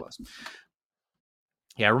were so Yeah. close.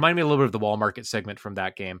 Yeah, it reminded me a little bit of the Wall Market segment from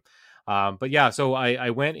that game. But yeah, so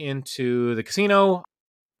I went into the casino,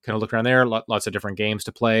 kind of looked around there, lots of different games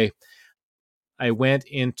to play. I went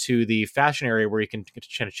into the fashion area where you can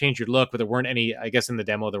kind of change your look, but there weren't any, I guess in the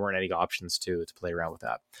demo, there weren't any options to play around with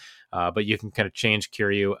that. But you can kind of change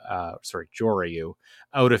Joryu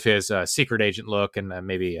out of his secret agent look and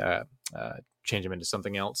maybe change him into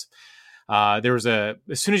something else. There was as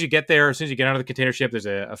soon as you get out of the container ship, there's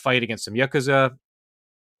a fight against some Yakuza.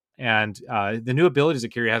 And the new abilities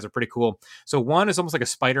that Kiryu has are pretty cool. So one is almost like a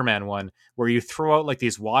Spider-Man one, where you throw out like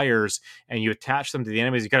these wires and you attach them to the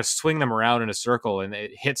enemies. You got to swing them around in a circle, and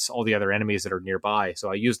it hits all the other enemies that are nearby.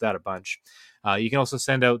 So I use that a bunch. You can also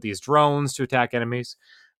send out these drones to attack enemies.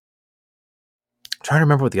 I'm trying to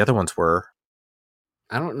remember what the other ones were.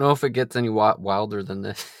 I don't know if it gets any wilder than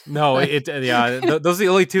this. No, those are the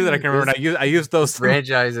only two that I can remember. I used those.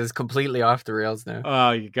 Franchise is completely off the rails now.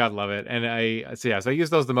 Oh, you gotta love it. And so I use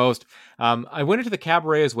those the most. I went into the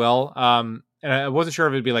cabaret as well. And I wasn't sure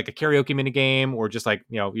if it'd be like a karaoke mini game or just like,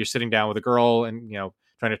 you're sitting down with a girl and,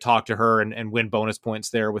 trying to talk to her and win bonus points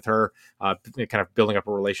there with her, kind of building up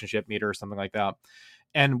a relationship meter or something like that.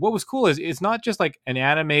 And what was cool is it's not just like an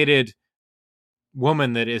animated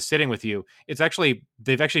woman that is sitting with you. They've actually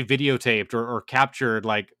videotaped or captured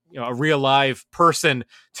like a real live person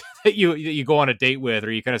that you go on a date with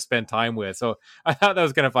or you kind of spend time with. So I thought that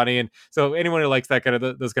was kind of funny. And so anyone who likes that kind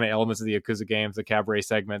of those kind of elements of the Yakuza games, the cabaret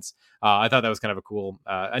segments, I thought that was kind of a cool,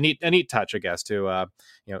 a neat touch, I guess, to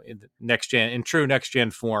in true next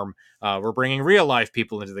gen form. We're bringing real life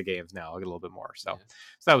people into the games now a little bit more. So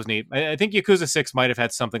that was neat. I think Yakuza 6 might have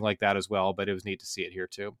had something like that as well, but it was neat to see it here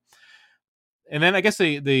too. And then I guess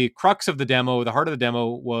the crux of the demo, the heart of the demo,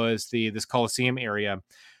 was this Coliseum area.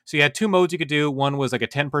 So you had two modes you could do. One was like a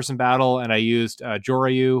 10-person battle, and I used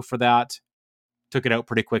Joryu for that. Took it out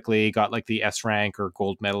pretty quickly, got like the S rank or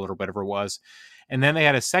gold medal or whatever it was. And then they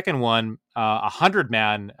had a second one,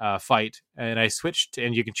 100-man fight, and I switched,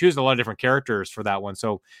 and you can choose a lot of different characters for that one.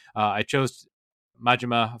 So I chose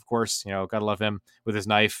Majima, of course, gotta love him with his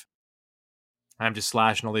knife. I'm just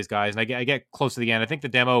slashing all these guys, and I get close to the end. I think the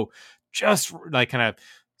demo just like kind of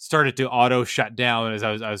started to auto shut down as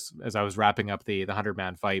I was wrapping up the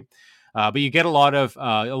 100-man fight. But you get a lot of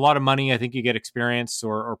money. I think you get experience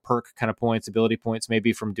or perk kind of points, ability points,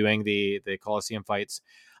 maybe from doing the Coliseum fights.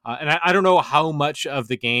 And I don't know how much of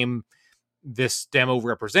the game this demo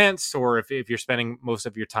represents, or if you're spending most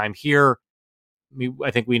of your time here.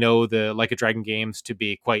 I think we know the Like a Dragon games to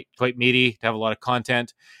be quite meaty, to have a lot of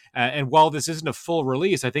content. And while this isn't a full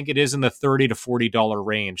release, I think it is in the $30 to $40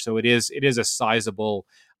 range. So it is a sizable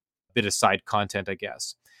bit of side content, I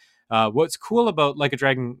guess. What's cool about Like a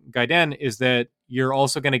Dragon Gaiden is that you're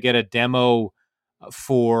also going to get a demo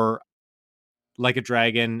for Like a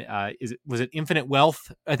Dragon. Was it Infinite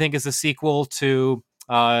Wealth? I think is the sequel to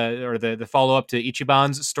or the follow up to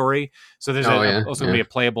Ichiban's story. So there's also going to be a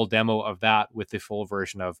playable demo of that with the full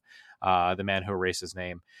version of The Man Who Erased His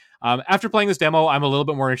Name. After playing this demo, I'm a little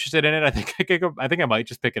bit more interested in it. I think I might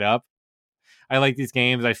just pick it up. I like these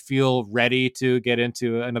games. I feel ready to get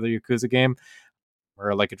into another Yakuza game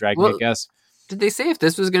or Like a Dragon, I guess. Did they say if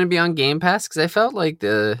this was going to be on Game Pass? Because I felt like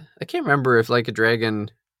I can't remember if Like a Dragon,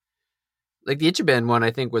 like the Ichiban one,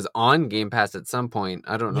 I think was on Game Pass at some point.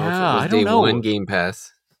 I don't know if it was day one Game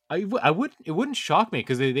Pass. It wouldn't shock me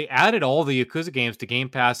because they added all the Yakuza games to Game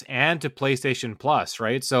Pass and to PlayStation Plus,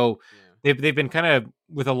 right? So they've been kind of,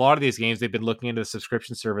 with a lot of these games, they've been looking into the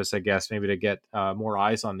subscription service, I guess, maybe to get more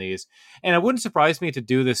eyes on these. And it wouldn't surprise me to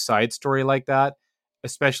do this side story like that,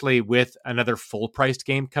 especially with another full priced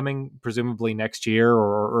game coming presumably next year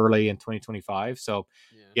or early in 2025. So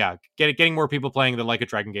getting more people playing the Like a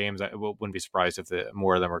Dragon games, I wouldn't be surprised if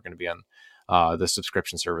more of them are going to be on the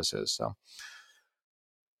subscription services. So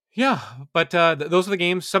yeah, but those are the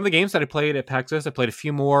games. Some of the games that I played at PAX West. I played a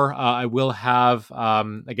few more. I will have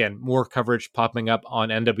again more coverage popping up on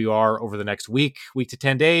NWR over the next week to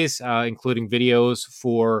 10 days, including videos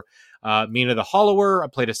for Mina the Hollower. I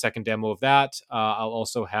played a second demo of that. I'll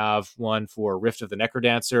also have one for Rift of the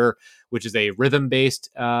Necrodancer, which is a rhythm-based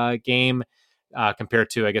game compared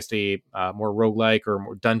to, I guess, the more roguelike or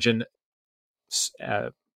more dungeon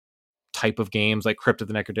type of games like Crypt of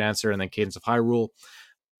the Necrodancer and then Cadence of Hyrule.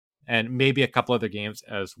 and maybe a couple other games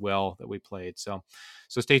as well that we played. So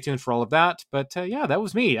stay tuned for all of that. But yeah, that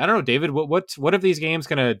was me. I don't know, David. What of these games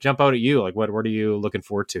gonna jump out at you? Like, what are you looking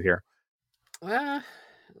forward to here? Uh,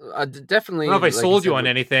 I don't know definitely, if I like you sold you said, on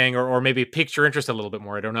anything, or maybe piqued your interest a little bit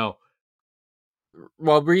more. I don't know.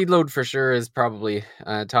 well, Reload for sure is probably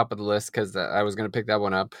top of the list because I was going to pick that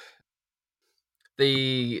one up.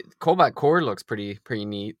 The Cobalt Core looks pretty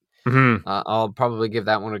neat. Mm-hmm. I'll probably give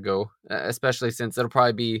that one a go, especially since it'll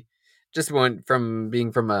probably be just one from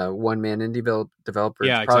being from a one-man indie developer. It's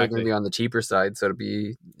Yeah, probably going to exactly. be on the cheaper side, so it'll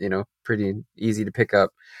be pretty easy to pick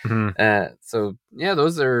up. Mm-hmm. So yeah,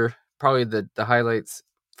 those are probably the highlights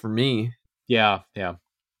for me. Yeah, yeah.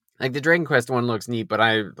 Like the Dragon Quest one looks neat, but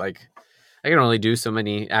I can only do so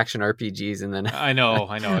many action RPGs, and then I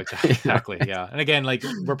know, you know, exactly. Yeah, and again, like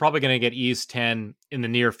we're probably going to get Ease 10 in the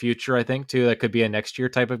near future. I think too. That could be a next year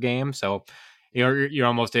type of game. So, you're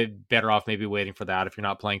almost better off maybe waiting for that if you're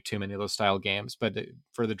not playing too many of those style games. But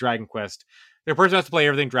for the Dragon Quest, the person has to play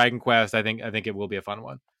everything Dragon Quest. I think it will be a fun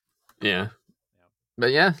one. yeah.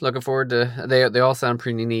 But yeah, looking forward to they all sound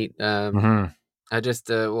pretty neat. Mm-hmm. I just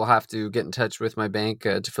will have to get in touch with my bank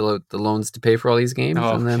to fill out the loans to pay for all these games,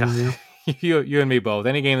 Oh and yeah, then you and me both.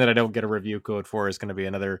 Any game that I don't get a review code for is going to be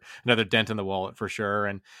another dent in the wallet for sure.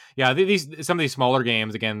 And yeah, these some of these smaller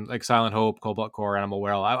games again, like Silent Hope, Cobalt Core, Animal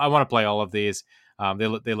Well. I want to play all of these.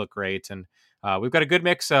 They look great, and we've got a good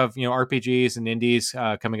mix of RPGs and indies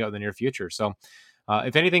coming out in the near future. So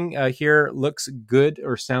if anything here looks good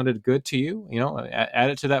or sounded good to you, add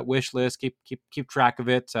it to that wish list. Keep track of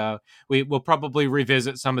it. We will probably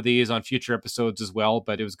revisit some of these on future episodes as well.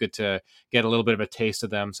 But it was good to get a little bit of a taste of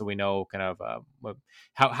them, so we know kind of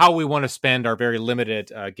how we want to spend our very limited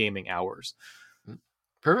gaming hours.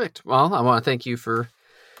 perfect. Well, I want to thank you for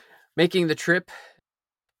making the trip,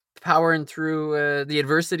 powering through the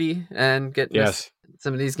adversity, and getting us Yes.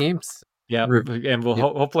 some of these games. Yeah, and we'll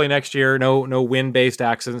Yep. hopefully next year, no wind-based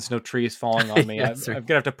accidents, no trees falling on me. That's I'm right.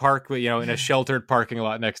 gonna have to park, in a sheltered parking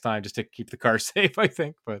lot next time just to keep the car safe, I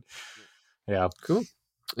think. But yeah. Cool.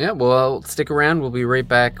 Yeah, well, stick around. We'll be right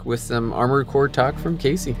back with some Armored Core talk from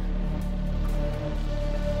Casey.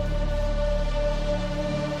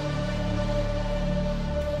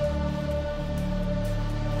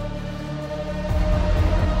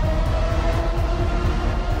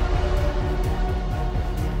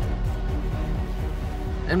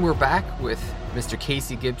 And we're back with Mr.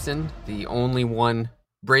 Casey Gibson, the only one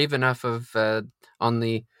brave enough on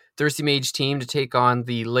the Thirsty Mage team to take on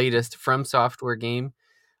the latest From Software game,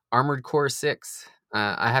 Armored Core 6.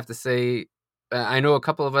 I have to say, I know a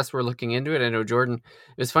couple of us were looking into it. I know Jordan.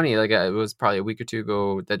 It was funny, like it was probably a week or two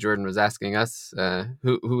ago that Jordan was asking us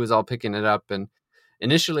who was all picking it up, and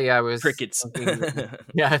initially I was Crickets. thinking,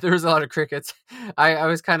 yeah, there was a lot of crickets. I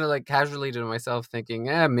was kind of like casually to myself thinking,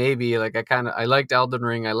 maybe, like I liked Elden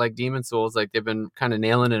Ring, I like Demon Souls, like they've been kind of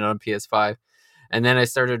nailing it on PS5. And then I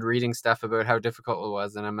started reading stuff about how difficult it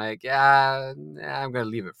was, and I'm like, I'm gonna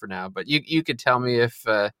leave it for now. But you could tell me if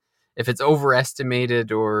it's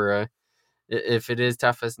overestimated, or if it is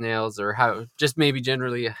tough as nails, or how, just maybe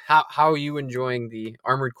generally, how are you enjoying the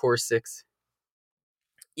Armored Core 6?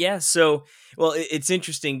 Yeah, so well, it's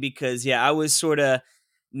interesting because I was sort of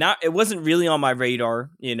not. It wasn't really on my radar.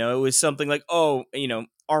 It was something like, oh,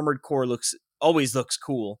 Armored Core always looks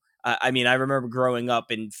cool. I mean, I remember growing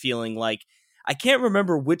up and feeling like I can't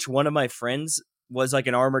remember which one of my friends was like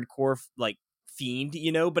an Armored Core like fiend,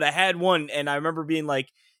 but I had one, and I remember being like,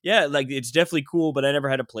 yeah, like it's definitely cool, but I never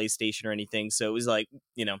had a PlayStation or anything, so it was like,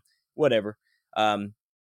 whatever.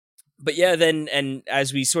 But yeah, then, and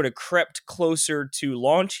as we sort of crept closer to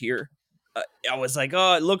launch here, I was like,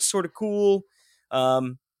 oh, it looks sort of cool.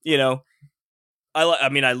 Um, you know, I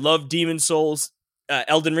mean, I love Demon Souls.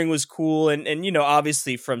 Elden Ring was cool, and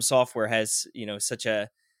obviously From Software has such a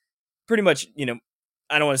pretty much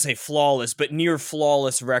I don't want to say flawless, but near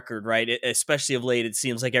flawless record, right? Especially of late, it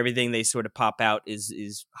seems like everything they sort of pop out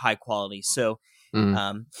is high quality. So, Mm.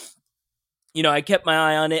 um, I kept my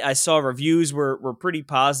eye on it. I saw reviews were pretty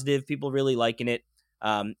positive. People really liking it.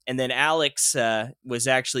 And then Alex was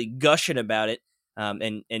actually gushing about it.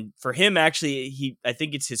 And for him, actually, I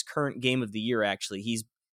think it's his current game of the year. Actually, he's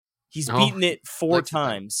Oh, beaten it four likes it that.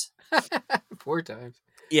 times. 4 times.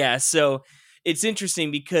 Yeah, so it's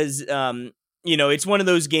interesting because it's one of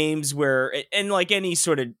those games where, and like any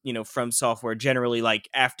sort of From Software, generally, like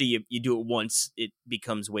after you do it once, it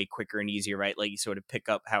becomes way quicker and easier, right? Like you sort of pick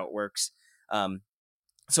up how it works.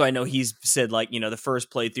 So I know he's said like, the first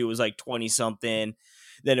playthrough was like 20 something,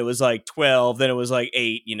 then it was like 12, then it was like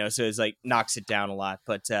 8, so it's like knocks it down a lot.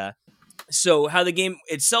 But So how the game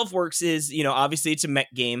itself works is, obviously it's a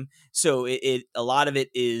mech game. So a lot of it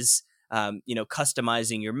is,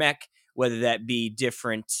 customizing your mech, whether that be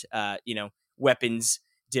different, weapons,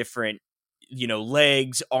 different,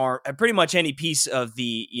 legs, arm, pretty much any piece of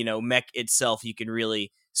the, mech itself you can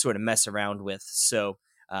really sort of mess around with. So,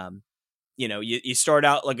 you start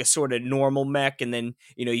out like a sort of normal mech, and then,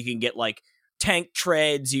 you can get like tank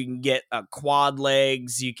treads, you can get quad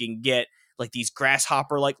legs, you can get like these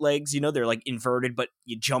grasshopper like legs, they're like inverted, but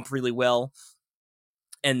you jump really well.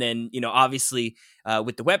 And then, obviously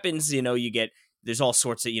with the weapons, there's all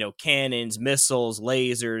sorts of, cannons, missiles,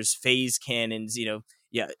 lasers, phase cannons,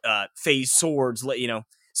 phase swords,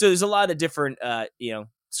 so there's a lot of different,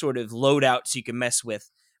 sort of loadouts you can mess with.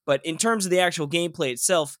 But in terms of the actual gameplay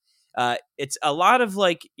itself, it's a lot of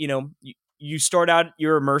like, you start out,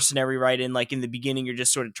 you're a mercenary, right? And like in the beginning, you're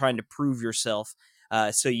just sort of trying to prove yourself.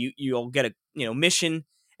 So you'll get a, mission,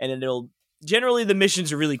 and then generally the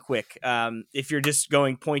missions are really quick. If you're just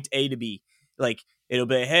going point A to B, like it'll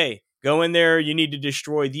be, hey, go in there, you need to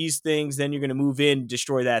destroy these things, then you're going to move in,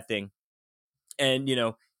 destroy that thing. And,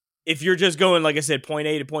 if you're just going, like I said, point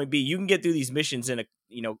A to point B, you can get through these missions in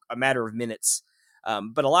a matter of minutes.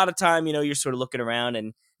 But a lot of time, you're sort of looking around,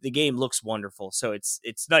 and the game looks wonderful. So it's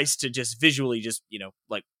nice to just visually just,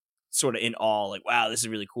 like sort of in awe, like, wow, this is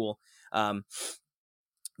really cool.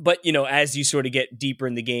 But, as you sort of get deeper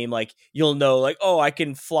in the game, like you'll know like, oh, I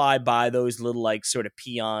can fly by those little like sort of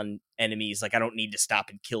peon enemies. Like I don't need to stop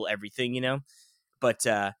and kill everything, but,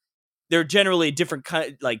 they're generally different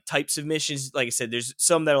like types of missions. Like I said, there's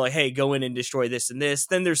some that are like, hey, go in and destroy this and this.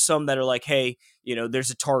 Then there's some that are like, hey, there's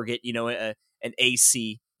a target, an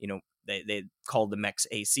AC, they call the mechs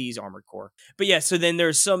ACs, Armored Core. But yeah, so then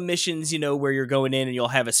there's some missions, where you're going in and you'll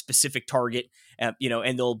have a specific target, and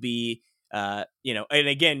there'll be, and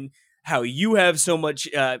again, how you have so much,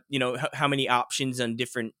 how many options on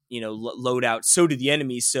different, loadouts, so do the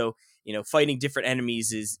enemies. So, fighting different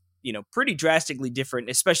enemies is, pretty drastically different,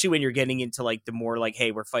 especially when you're getting into like the more like,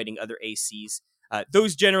 hey, we're fighting other ACs.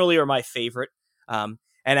 Those generally are my favorite. And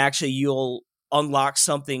actually you'll unlock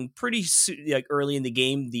something pretty like early in the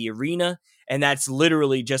game, the arena. And that's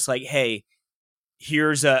literally just like, hey,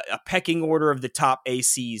 here's a pecking order of the top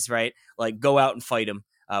ACs, right? Like go out and fight them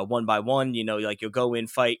one by one, like you'll go in,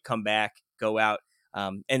 fight, come back, go out.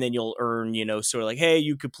 And then you'll earn, sort of like, hey,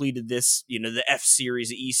 you completed this, the F series,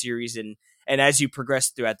 the E series. And as you progress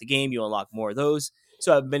throughout the game, you unlock more of those.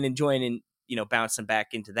 So I've been enjoying and, bouncing back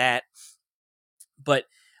into that. But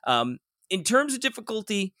in terms of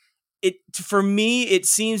difficulty, for me, it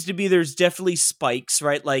seems to be there's definitely spikes,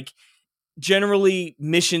 right? Like generally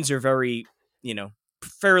missions are very,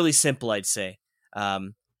 fairly simple, I'd say.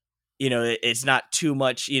 It's not too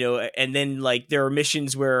much, and then like there are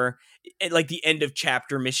missions where like the end of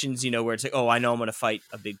chapter missions, where it's like, oh, I know I'm going to fight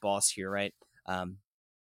a big boss here, right?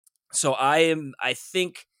 So I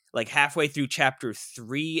think like halfway through chapter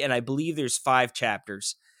 3, and I believe there's 5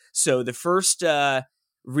 chapters. So the first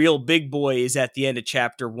real big boy is at the end of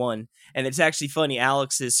chapter 1. And it's actually funny.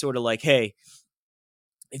 Alex is sort of like, hey,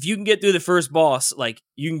 if you can get through the first boss, like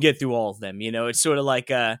you can get through all of them. It's sort of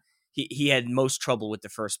like he had most trouble with the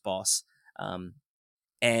first boss.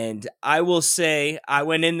 And I will say I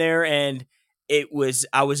went in there and I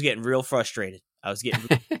was getting real frustrated. I was getting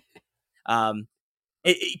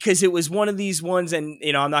because it was one of these ones, and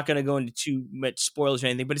I'm not going to go into too much spoilers or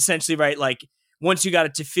anything, but essentially, right, like once you got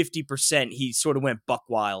it to 50%, he sort of went buck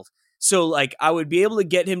wild. So like I would be able to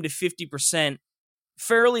get him to 50%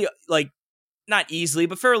 fairly, like not easily,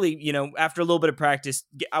 but fairly, after a little bit of practice,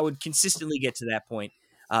 I would consistently get to that point.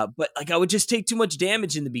 But like I would just take too much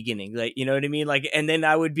damage in the beginning, like, you know what I mean? Like, and then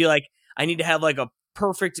I would be like, I need to have like a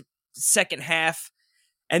perfect second half.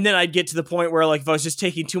 And then I'd get to the point where, like, if I was just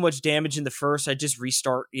taking too much damage in the first, I'd just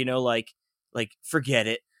restart, like forget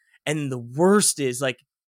it. And the worst is, like,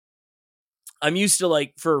 I'm used to,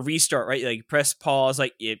 like, for a restart, right? Like, press pause,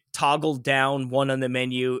 like, you toggle down one on the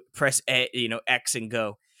menu, press A, X and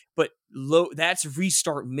go. But that's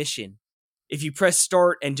restart mission. If you press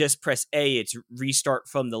start and just press A, it's restart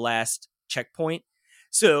from the last checkpoint.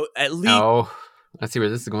 So at least... Oh, I see where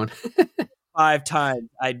this is going. 5 times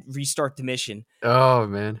I'd restart the mission. Oh,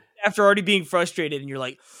 man. After already being frustrated, and you're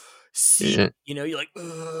like, see, Yeah. you're like,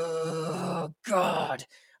 oh, God.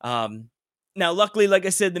 Now, luckily, like I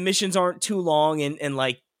said, the missions aren't too long, and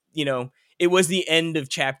like, it was the end of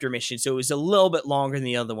chapter mission, so it was a little bit longer than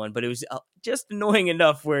the other one, but it was just annoying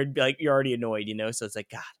enough where it'd be like, you're already annoyed, so it's like,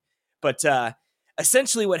 God. But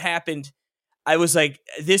essentially what happened, I was like,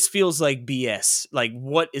 this feels like BS. Like,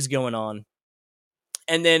 what is going on?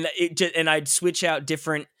 And then and I'd switch out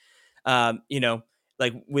different,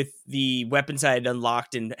 like with the weapons I had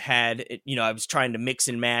unlocked and had, I was trying to mix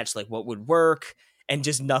and match like what would work and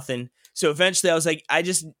just nothing. So eventually I was like, I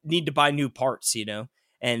just need to buy new parts,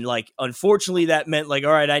 and like, unfortunately that meant like,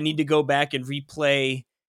 all right, I need to go back and replay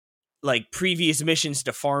like previous missions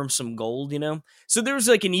to farm some gold. So there was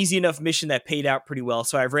like an easy enough mission that paid out pretty well.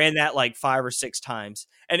 So I ran that like 5 or 6 times.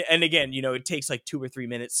 And again, it takes like 2 or 3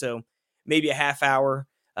 minutes. So maybe a half hour.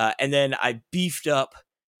 And then I beefed up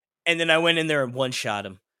and then I went in there and one shot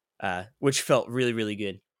him, which felt really, really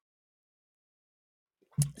good.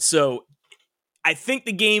 So I think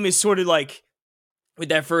the game is sort of like with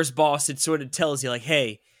that first boss, it sort of tells you like,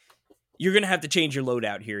 hey, you're going to have to change your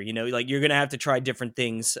loadout here. Like you're going to have to try different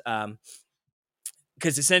things.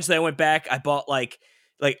 Because essentially I went back, I bought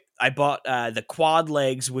the quad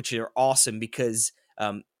legs, which are awesome because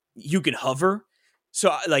you can hover.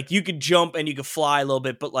 So like you could jump and you could fly a little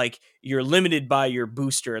bit, but like you're limited by your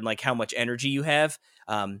booster and like how much energy you have.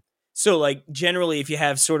 So like generally if you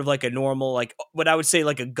have sort of like a normal, like what I would say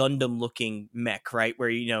like a Gundam looking mech, right?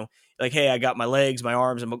 Where, like, hey, I got my legs, my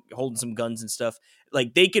arms, I'm holding some guns and stuff.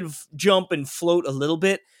 Like they can jump and float a little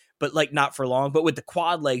bit, but like not for long. But with the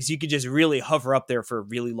quad legs, you could just really hover up there for a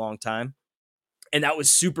really long time. And that was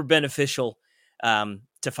super beneficial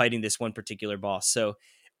to fighting this one particular boss. So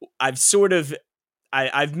I've sort of,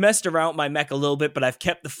 I've messed around with my mech a little bit, but I've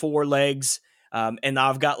kept the 4 legs. And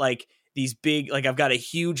I've got like these big, like I've got a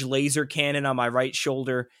huge laser cannon on my right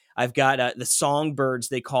shoulder. I've got the songbirds,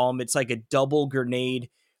 they call them. It's like a double grenade,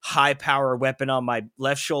 high power weapon on my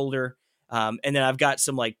left shoulder. And then I've got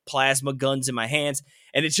some like plasma guns in my hands.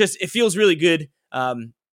 And it feels really good.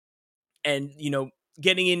 And,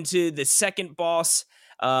 getting into the second boss,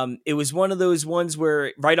 it was one of those ones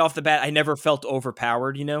where right off the bat, I never felt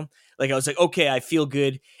overpowered, Like I was like, okay, I feel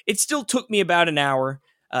good. It still took me about an hour.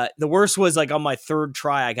 The worst was like on my 3rd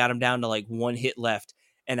try, I got him down to like 1 hit left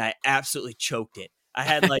and I absolutely choked it. I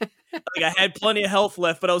had like I had plenty of health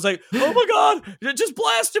left, but I was like, oh my God, just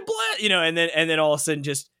blast and blast, and then all of a sudden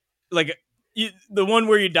just like the one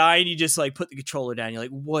where you die and you just like put the controller down. You're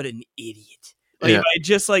like, what an idiot. Like if I had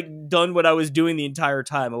just like done what I was doing the entire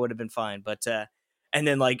time, I would have been fine. But and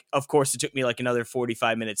then like of course it took me like another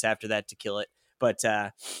 45 minutes after that to kill it. But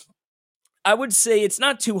I would say it's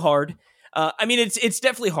not too hard. I mean it's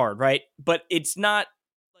definitely hard, right? But it's not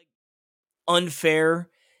like unfair.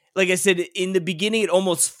 Like I said, in the beginning it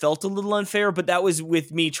almost felt a little unfair, but that was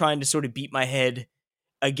with me trying to sort of beat my head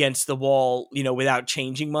against the wall, without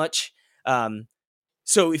changing much.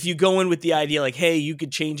 So if you go in with the idea like, hey, you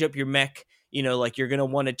could change up your mech, like you're going to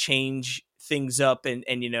want to change things up and,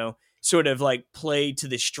 sort of like play to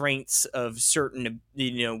the strengths of certain,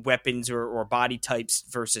 weapons or body types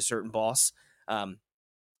versus certain boss.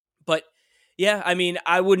 But yeah, I mean,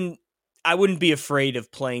 I wouldn't be afraid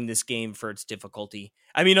of playing this game for its difficulty.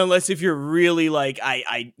 I mean, unless if you're really like,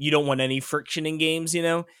 you don't want any friction in games,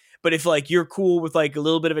 but if like you're cool with like a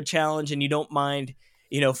little bit of a challenge and you don't mind,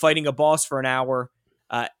 fighting a boss for an hour,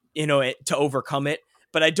 to overcome it.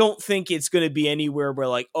 But I don't think it's going to be anywhere where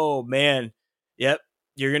like, oh man, yep,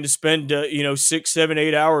 you're going to spend 6, 7,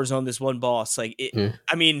 8 hours on this one boss. Like it,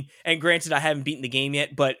 I mean, and granted, I haven't beaten the game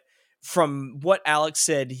yet, but from what Alex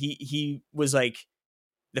said, he was like,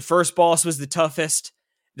 the first boss was the toughest.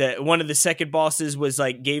 One of the second bosses was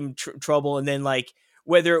like gave him trouble, and then like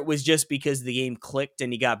whether it was just because the game clicked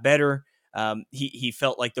and he got better, he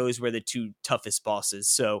felt like those were the 2 toughest bosses.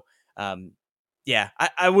 So. Yeah,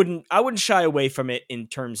 I wouldn't shy away from it in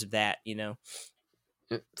terms of that,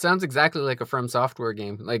 It sounds exactly like a From Software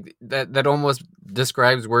game. Like that almost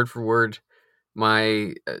describes word for word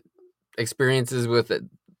my experiences with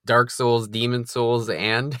Dark Souls, Demon Souls,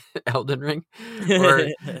 and Elden Ring.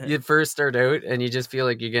 Where you first start out and you just feel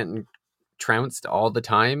like you're getting trounced all the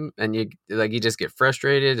time, and you just get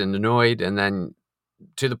frustrated and annoyed, and then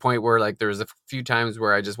to the point where like there was a few times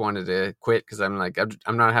where I just wanted to quit because I'm like,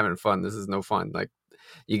 I'm not having fun. This is no fun. Like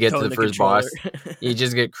you get to the first boss, you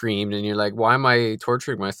just get creamed and you're like, why am I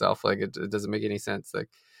torturing myself? Like it doesn't make any sense. Like,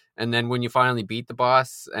 and then when you finally beat the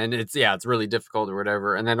boss and it's really difficult or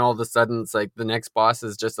whatever. And then all of a sudden it's like the next boss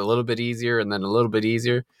is just a little bit easier and then a little bit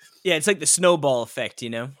easier. Yeah. It's like the snowball effect,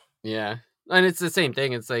 Yeah. And it's the same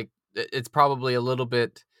thing. It's like, it's probably a little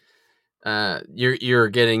bit, you're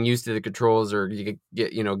getting used to the controls, or you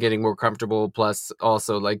get getting more comfortable, plus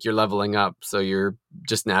also like you're leveling up, so you're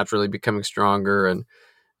just naturally becoming stronger, and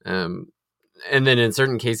then in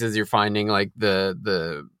certain cases you're finding like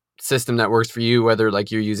the system that works for you, whether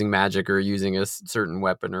like you're using magic or using a certain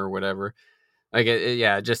weapon or whatever. Like it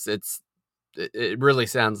really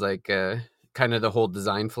sounds like kind of the whole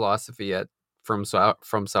design philosophy at from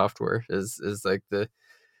software is like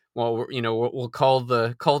well, we'll call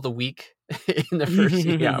the week in the first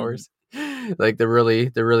 8 hours. Like the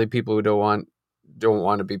really people who don't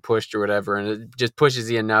want to be pushed or whatever, and it just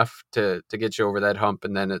pushes you enough to get you over that hump,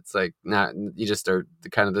 and then it's like you just start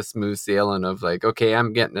kind of the smooth sailing of like, okay,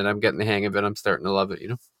 I'm getting the hang of it, I'm starting to love it,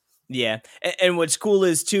 Yeah, and what's cool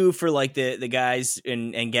is too for like the guys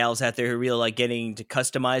and gals out there who really like getting to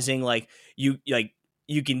customizing.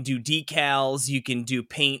 You can do decals, you can do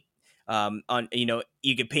paint on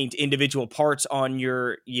you can paint individual parts on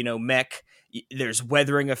your mech. There's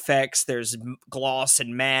weathering effects, there's gloss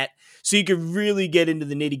and matte, so you can really get into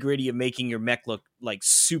the nitty gritty of making your mech look like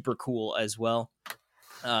super cool as well.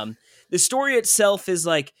 The story itself is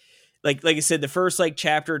like I said, the first like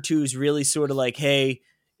chapter or two is really sort of like, hey,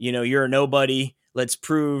 you're a nobody. Let's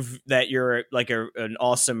prove that you're like an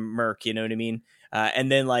awesome merc. You know what I mean?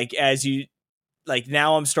 And then like as you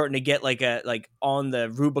now I'm starting to get like on the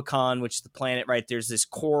Rubicon, which is the planet, right? There's this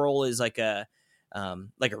coral is like a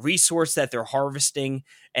resource that they're harvesting,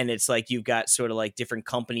 and it's like you've got sort of like different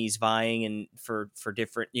companies vying and for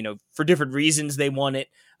different for different reasons they want it.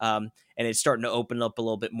 And it's starting to open up a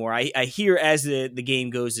little bit more. I hear as the game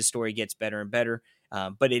goes, the story gets better and better,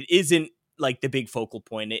 but it isn't like the big focal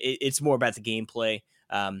point. It's more about the gameplay.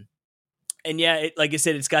 And yeah, like I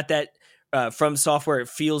said, it's got that from software. It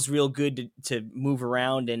feels real good to move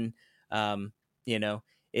around, and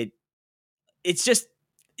it's just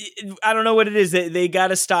I don't know what it is. They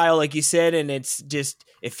got a style, like you said, and it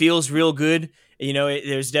feels real good.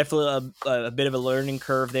 There's definitely a bit of a learning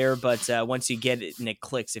curve there, but once you get it and it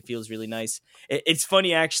clicks, it feels really nice. It's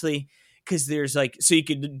funny actually, because there's like, so you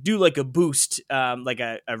could do like a boost, like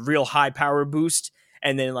a real high power boost,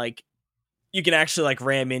 and then like you can actually like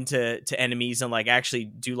ram into enemies and like actually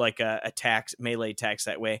do like a melee attacks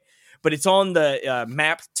that way. But it's on the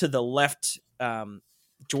map to the left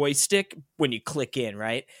joystick when you click in,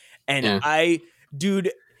 right? And Yeah.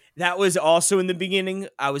 dude, that was also in the beginning.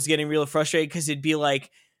 I was getting real frustrated because I'd be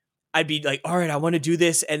like, all right, I want to do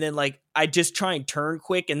this. And then like, I just try and turn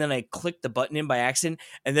quick. And then I click the button in by accident.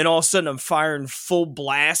 And then all of a sudden I'm firing full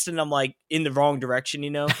blast and I'm like in the wrong direction,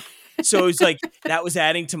 So it was like, that was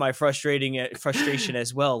adding to my frustration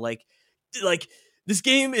as well. Like this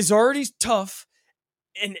game is already tough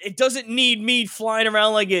and it doesn't need me flying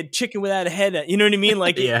around like a chicken without a head. You know what I mean?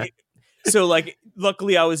 Like, Yeah. So like,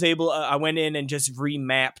 luckily I was able, I went in and just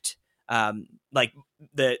remapped, like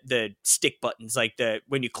the stick buttons, like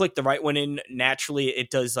when you click the right one in, naturally it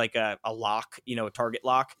does like a lock, a target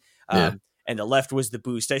lock. Yeah. And the left was the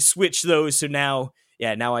boost. I switched those. So now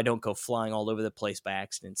I don't go flying all over the place by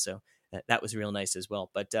accident. So that was real nice as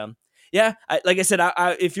well. But like I said,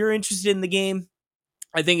 if you're interested in the game,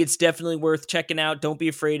 I think it's definitely worth checking out. Don't be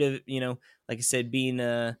afraid of, like I said,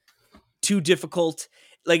 being too difficult.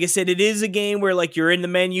 Like I said, it is a game where like you're in the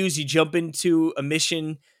menus, you jump into a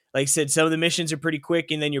mission. Like I said, some of the missions are pretty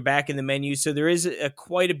quick and then you're back in the menu. So there is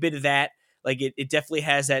quite a bit of that. Like it definitely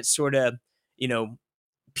has that sort of,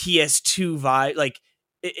 PS2 vibe. Like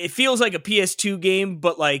it feels like a PS2 game,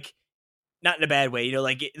 but like not in a bad way.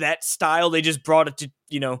 Like that style, they just brought it to,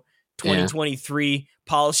 2023,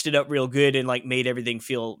 polished it up real good and like made everything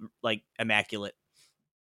feel like immaculate.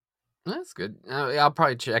 That's good. I'll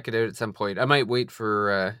probably check it out at some point. I might wait for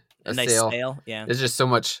a nice sale. Yeah. There's just so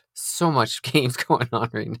much games going on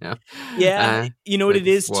right now. Yeah. You know what it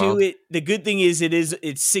is wild. too? The good thing is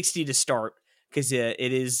it's 60 to start because it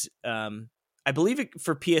is, I believe it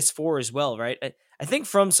for PS4 as well, right? I think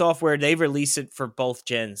From Software, they release it for both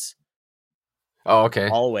gens. Oh, okay.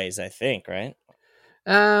 Always, I think, right?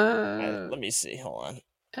 Let me see. Hold on.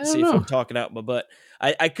 See if I'm talking out my butt.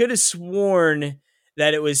 I could have sworn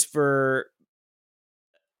that it was for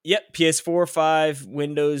PS4, 5,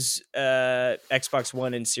 Windows, Xbox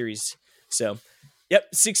One, and Series. So,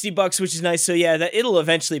 $60, which is nice. So yeah, that it'll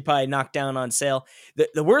eventually probably knock down on sale.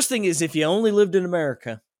 The worst thing is if you only lived in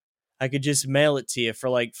America, I could just mail it to you for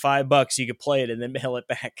like $5. You could play it and then mail it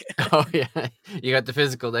back. Oh yeah, you got the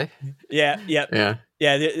physical day. Yeah.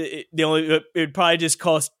 The only it would probably just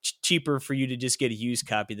cost cheaper for you to just get a used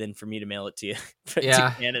copy than for me to mail it to you. Yeah,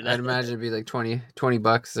 to Canada. I'd imagine it'd be like $20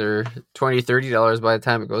 or $20-$30 by the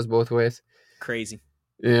time it goes both ways. Crazy.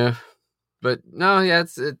 Yeah, but no, yeah,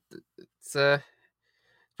 it's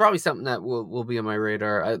probably something that will be on my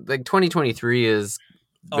radar. Like 2023 is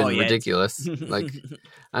been ridiculous. Like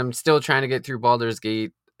I'm still trying to get through Baldur's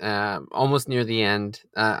Gate. Almost near the end.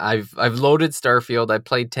 I've loaded Starfield. I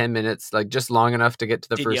played 10 minutes, like just long enough to get to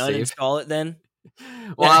the first save. Did you uninstall it then?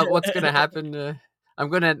 Well, what's gonna happen?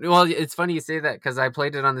 Well, it's funny you say that because I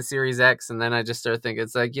played it on the Series X, and then I just started thinking,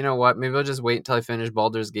 it's like, you know what? Maybe I'll just wait until I finish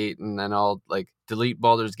Baldur's Gate, and then I'll like delete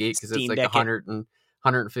Baldur's Gate because it's like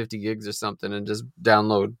 150 gigs or something and just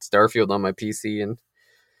download Starfield on my PC and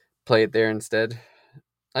play it there instead.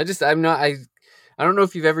 I don't know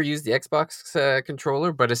if you've ever used the Xbox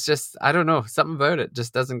controller, but it's just, I don't know, something about it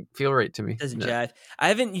just doesn't feel right to me. Doesn't No. jive. I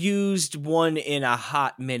haven't used one in a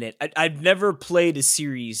hot minute. I've never played a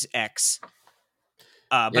Series X,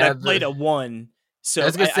 but Yeah, I played a one. So I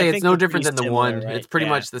was gonna I say it's think no they're different pretty than the similar, one. right? It's pretty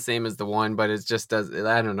Yeah. much the same as the one, but it just does.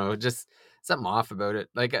 I don't know, just something off about it.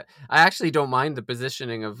 Like I actually don't mind the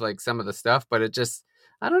positioning of like some of the stuff, but it just,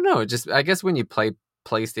 I don't know. It just, I guess when you play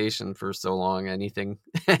PlayStation for so long, anything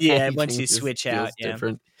Yeah, once anything you just switch out, feels yeah.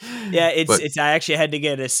 different. Yeah, But it's I actually had to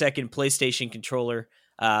get a second PlayStation controller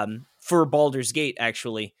for Baldur's Gate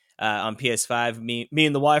actually on PS5. Me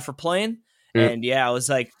and the wife were playing, yeah, and yeah, I was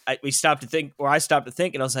like, I stopped to think,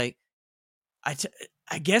 and I was like,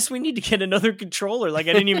 I guess we need to get another controller. Like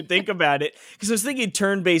I didn't even think about it because I was thinking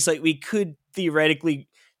turn based. Like we could theoretically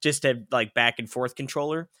just have like back and forth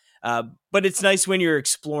controller. But it's nice when you're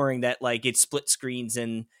exploring that like it's split screens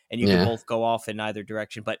and you can yeah, both go off in either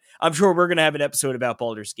direction. But I'm sure we're gonna have an episode about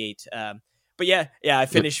Baldur's Gate. But yeah, yep.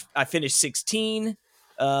 I finished 16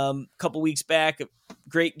 a couple weeks back.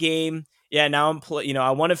 Great game. Yeah, now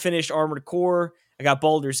I want to finish Armored Core. I got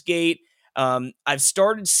Baldur's Gate. I've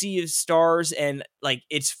started Sea of Stars and like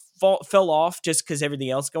it's fell off just because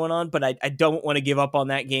everything else going on, but I don't want to give up on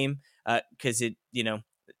that game because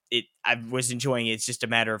I was enjoying it. It's just a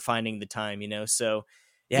matter of finding the time, So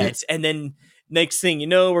yeah, Yeah. and then next thing you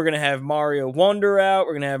know, we're gonna have Mario Wonder out.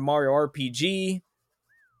 We're gonna have Mario RPG.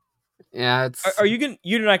 Yeah, it's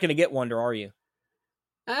You're not gonna get Wonder, are you?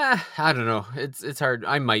 I don't know. It's hard.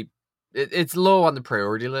 I might. It's low on the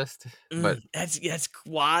priority list, but That's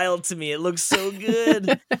wild to me. It looks so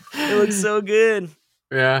good. It looks so good.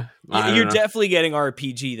 yeah, I don't You're know. definitely getting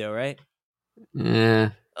RPG though, right? Yeah.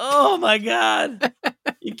 Oh my god.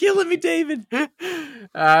 You're killing me, David.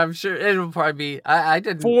 I'm sure it'll probably be. I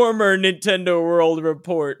didn't. Former Nintendo World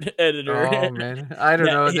Report editor. Oh man, I don't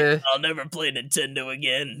know. I'll never play Nintendo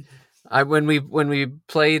again. When we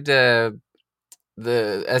played the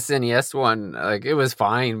SNES one, like it was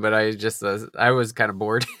fine, but I was kind of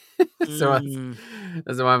bored. So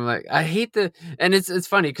that's why I'm like, I hate and it's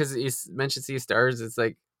funny because you mentioned Sea of Stars. It's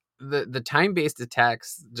like the time based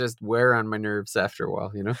attacks just wear on my nerves after a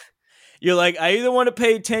while, You're like, I either want to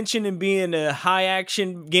pay attention and be in a high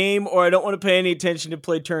action game, or I don't want to pay any attention to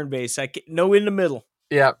play turn based. No in the middle.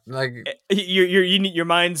 Yeah, like your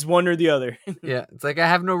mind's one or the other. yeah, it's like I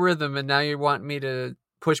have no rhythm, and now you want me to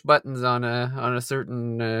push buttons on a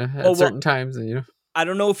certain at certain times, and I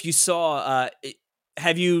don't know if you saw.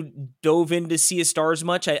 Have you dove into Sea of Stars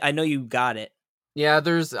much? I know you got it. Yeah,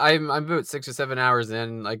 I'm about 6 or 7 hours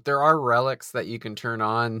in. Like there are relics that you can turn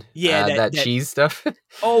on. Yeah, that cheese stuff.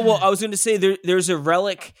 Oh well, I was going to say there's a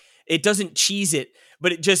relic. It doesn't cheese it,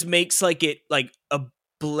 but it just makes it a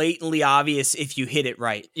blatantly obvious if you hit it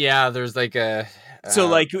right. Yeah, there's like a. So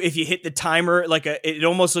like if you hit the timer, it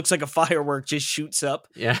almost looks like a firework just shoots up.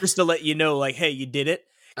 Yeah, just to let you know, like, hey, you did it.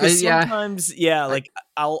 Because sometimes,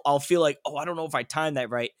 I'll feel like, oh, I don't know if I timed that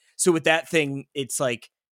right. So with that thing, it's like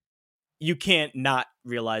you can't not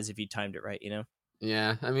realize if you timed it right,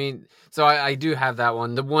 Yeah, I mean, so I do have that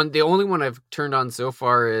one. The only one I've turned on so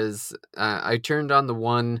far is I turned on the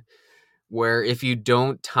one where if you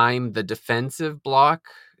don't time the defensive block,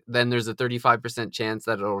 then there's a 35% chance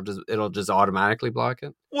that it'll just automatically block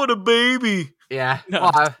it. What a baby! Yeah, No,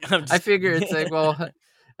 well, I figure it's like, well,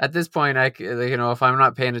 at this point, if I'm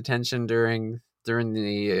not paying attention during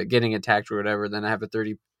the getting attacked or whatever, then I have a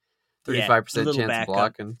 35% chance of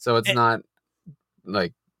blocking. So it's not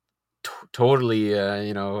like totally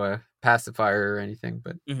pacifier or anything,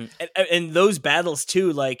 but and those battles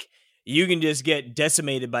too, like you can just get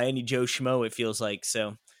decimated by any Joe Schmo, it feels like.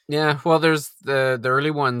 So yeah, well, there's the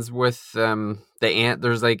early ones with the ant.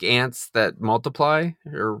 There's like ants that multiply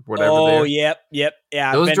or whatever. Oh, yep. Yeah,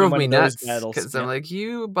 those drove me nuts because I'm like,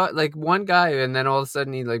 but like one guy, and then all of a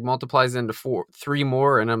sudden he like multiplies into 3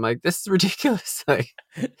 more, and I'm like, this is ridiculous. Like,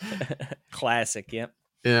 classic. Yep.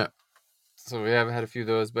 Yeah. So we have had a few of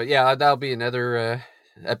those, but yeah, that'll be another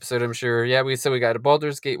episode, I'm sure. Yeah, we got a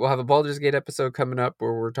Baldur's Gate. We'll have a Baldur's Gate episode coming up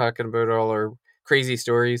where we're talking about all our crazy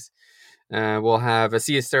stories. We'll have a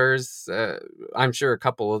Sea of Stars. I'm sure a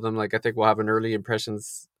couple of them. Like I think we'll have an early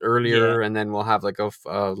impressions earlier, and then we'll have like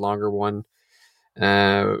a longer one.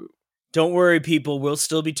 Don't worry, people. We'll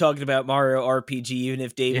still be talking about Mario RPG, even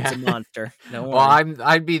if David's a monster. No worry. Well,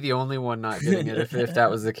 I'd be the only one not getting it if that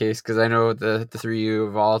was the case, because I know the three of you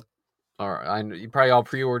have all. Or you probably all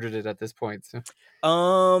pre-ordered it at this point. So.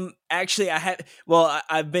 Actually, I have. Well,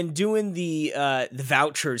 I've been doing the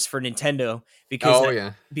vouchers for Nintendo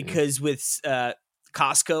because with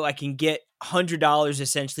Costco, I can get $100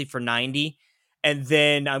 essentially for 90, and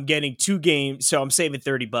then I'm getting 2 games, so I'm saving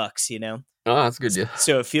 $30. You know. Oh, that's good. Yeah.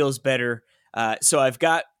 So it feels better. So I've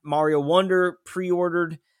got Mario Wonder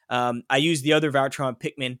pre-ordered. I used the other voucher on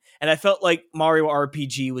Pikmin, and I felt like Mario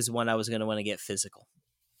RPG was one I was going to want to get physical.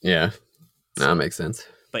 Yeah, that makes sense.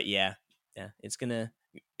 But yeah, it's gonna.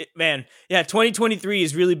 Man, yeah, 2023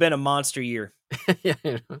 has really been a monster year. Yeah,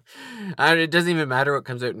 it doesn't even matter what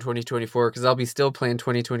comes out in 2024 because I'll be still playing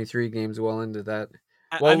 2023 games well into that.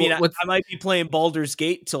 Well, I might be playing Baldur's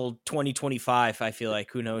Gate till 2025. I feel like,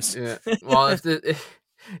 who knows? Yeah. Well,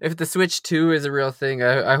 if the Switch 2 is a real thing,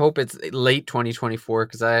 I hope it's late 2024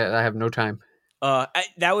 because I have no time.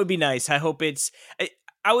 That would be nice. I hope it's.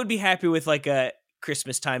 I would be happy with like a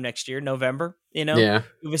Christmas time next year, November. You know, yeah,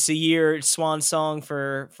 give us a year swan song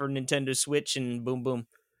for Nintendo Switch, and boom, boom.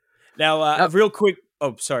 Now, real quick.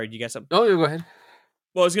 Oh, sorry. Do you got something? Oh, you go ahead.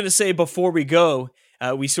 Well, I was going to say before we go,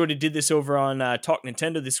 we sort of did this over on Talk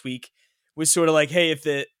Nintendo this week. Was sort of like, hey, if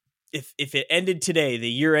it ended today, the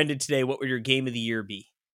year ended today, what would your game of the year be?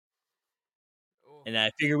 And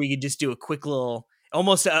I figure we could just do a quick little,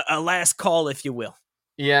 almost a last call, if you will.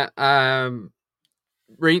 Yeah.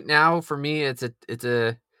 Right now for me, it's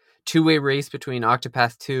a two-way race between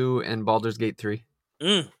Octopath 2 and Baldur's Gate 3.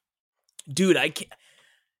 Dude, I can't.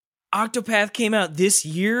 Octopath came out this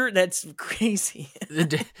year? That's crazy.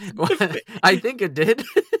 I think it did.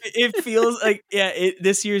 It feels like,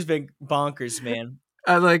 this year's been bonkers, man.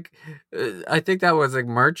 I think that was like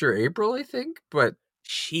March or April, I think, but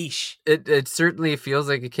sheesh. It certainly feels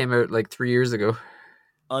like it came out like 3 years ago.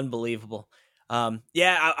 Unbelievable.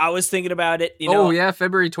 I was thinking about it.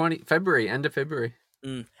 February, end of February.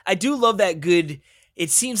 I do love that good. It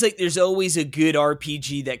seems like there's always a good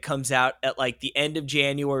RPG that comes out at like the end of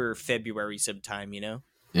January or February sometime, you know?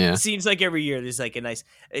 Yeah. It seems like every year there's like a nice,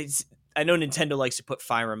 I know Nintendo likes to put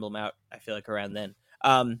Fire Emblem out, I feel like around then.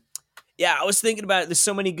 I was thinking about it. There's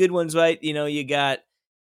so many good ones, right? You know, you got,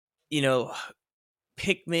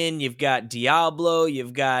 Pikmin, you've got Diablo,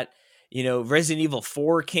 you've got, Resident Evil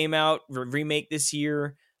 4 came out, remake this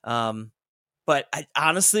year. But I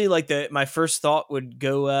honestly, my first thought would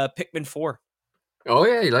go Pikmin 4. Oh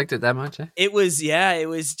yeah, you liked it that much? Eh? It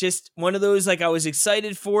was just one of those, like, I was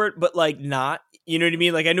excited for it, but like not, you know what I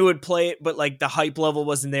mean? Like I knew I'd play it, but like the hype level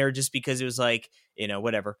wasn't there just because it was like,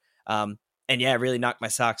 whatever. It really knocked my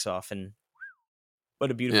socks off, and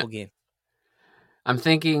what a beautiful game. I'm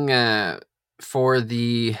thinking for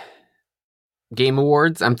the Game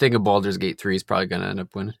Awards, I'm thinking Baldur's Gate 3 is probably going to end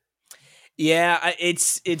up winning. Yeah,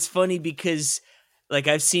 it's funny because like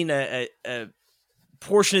I've seen a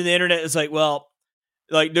portion of the internet is like, well,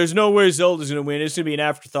 like there's no way Zelda's going to win. It's going to be an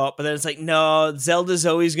afterthought. But then it's like, no, Zelda's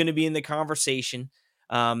always going to be in the conversation.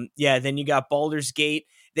 Then you got Baldur's Gate.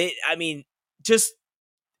 Just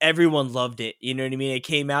everyone loved it. You know what I mean? It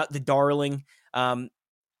came out, the darling.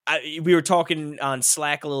 We were talking on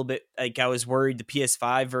Slack a little bit. Like I was worried the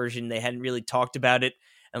PS5 version, they hadn't really talked about it.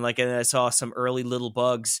 And like, and I saw some early little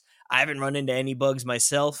bugs. I haven't run into any bugs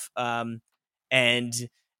myself. And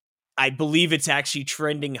I believe it's actually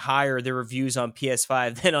trending higher, the reviews on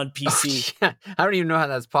PS5 than on PC. Oh, yeah. I don't even know how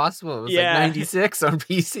that's possible. It was like 96 on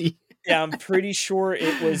PC. Yeah, I'm pretty sure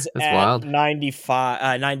it was at wild.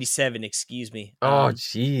 97, excuse me. Oh,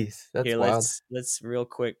 jeez. That's wild. Let's real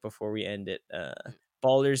quick before we end it.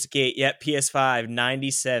 Baldur's Gate, PS5,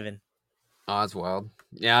 97. Oh, that's wild.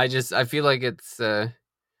 Yeah, I feel like it's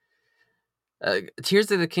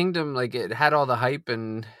Tears of the Kingdom, like it had all the hype,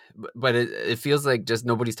 but it feels like just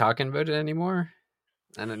nobody's talking about it anymore.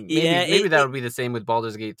 And maybe that'll be the same with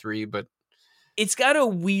Baldur's Gate 3, but it's got a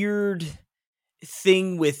weird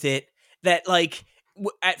thing with it that like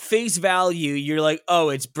at face value you're like, oh,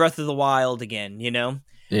 it's Breath of the Wild again, you know?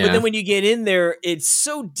 Yeah. But then when you get in there, it's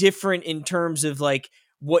so different in terms of like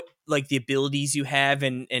what like the abilities you have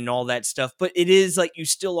and all that stuff. But it is like you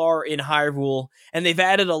still are in Hyrule, and they've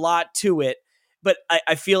added a lot to it. But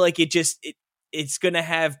I feel like it's going to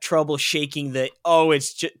have trouble shaking the,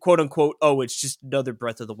 it's just, quote unquote, it's just another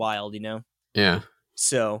Breath of the Wild, you know? Yeah.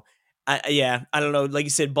 So, I don't know. Like you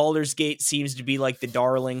said, Baldur's Gate seems to be like the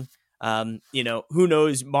darling. Who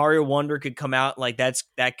knows? Mario Wonder could come out. Like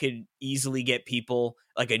that could easily get people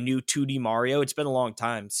like a new 2D Mario. It's been a long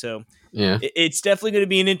time. So yeah, it's definitely going to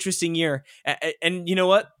be an interesting year. And you know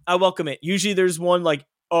what? I welcome it. Usually there's one like,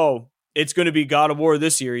 it's going to be God of War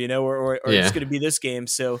this year, you know, or it's going to be this game.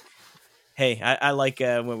 So, hey, I like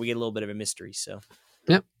when we get a little bit of a mystery. So,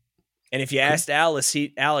 yep. And if you asked Alex,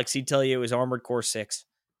 he'd tell you it was Armored Core 6.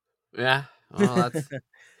 Yeah. Well,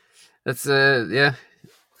 that's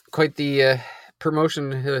quite the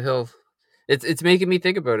promotion. It's making me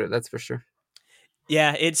think about it. That's for sure.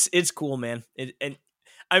 Yeah, it's cool, man. And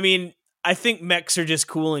I mean, I think mechs are just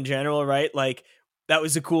cool in general, right? Like that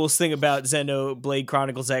was the coolest thing about Xenoblade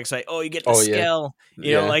Chronicles X. Like, oh, you get the Oh yeah, scale,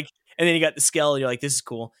 yeah. like, and then you got the scale. And you're like, this is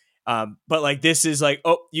cool. But like this is like,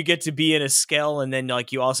 oh, you get to be in a scale, and then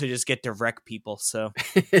like you also just get to wreck people. So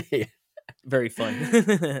Yeah. very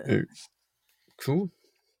fun. Cool.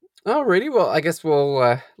 Alrighty, well, I guess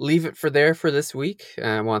we'll leave it for this week.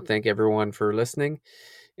 I want to thank everyone for listening,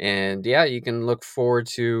 and yeah, you can look forward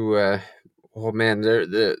to. Oh man,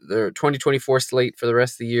 the 2024 slate for the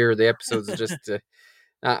rest of the year. The episodes are just.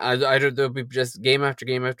 There'll be just game after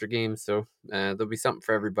game after game, so there'll be something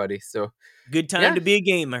for everybody. So Good time yeah, to be a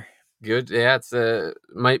gamer. good. Yeah, it's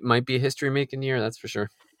might be a history making year, that's for sure.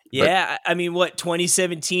 Yeah, I mean, what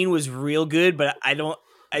 2017 was real good, but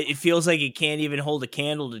it feels like it can't even hold a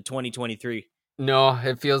candle to 2023. No,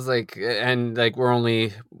 it feels like, and like we're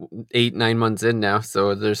only 8-9 months in now,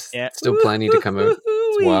 so there's still plenty to come out.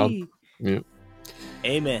 It's wild. Yeah.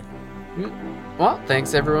 Amen. Well,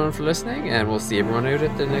 thanks everyone for listening, and we'll see everyone out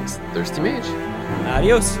at the next Thirsty Mage.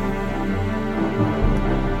 Adios.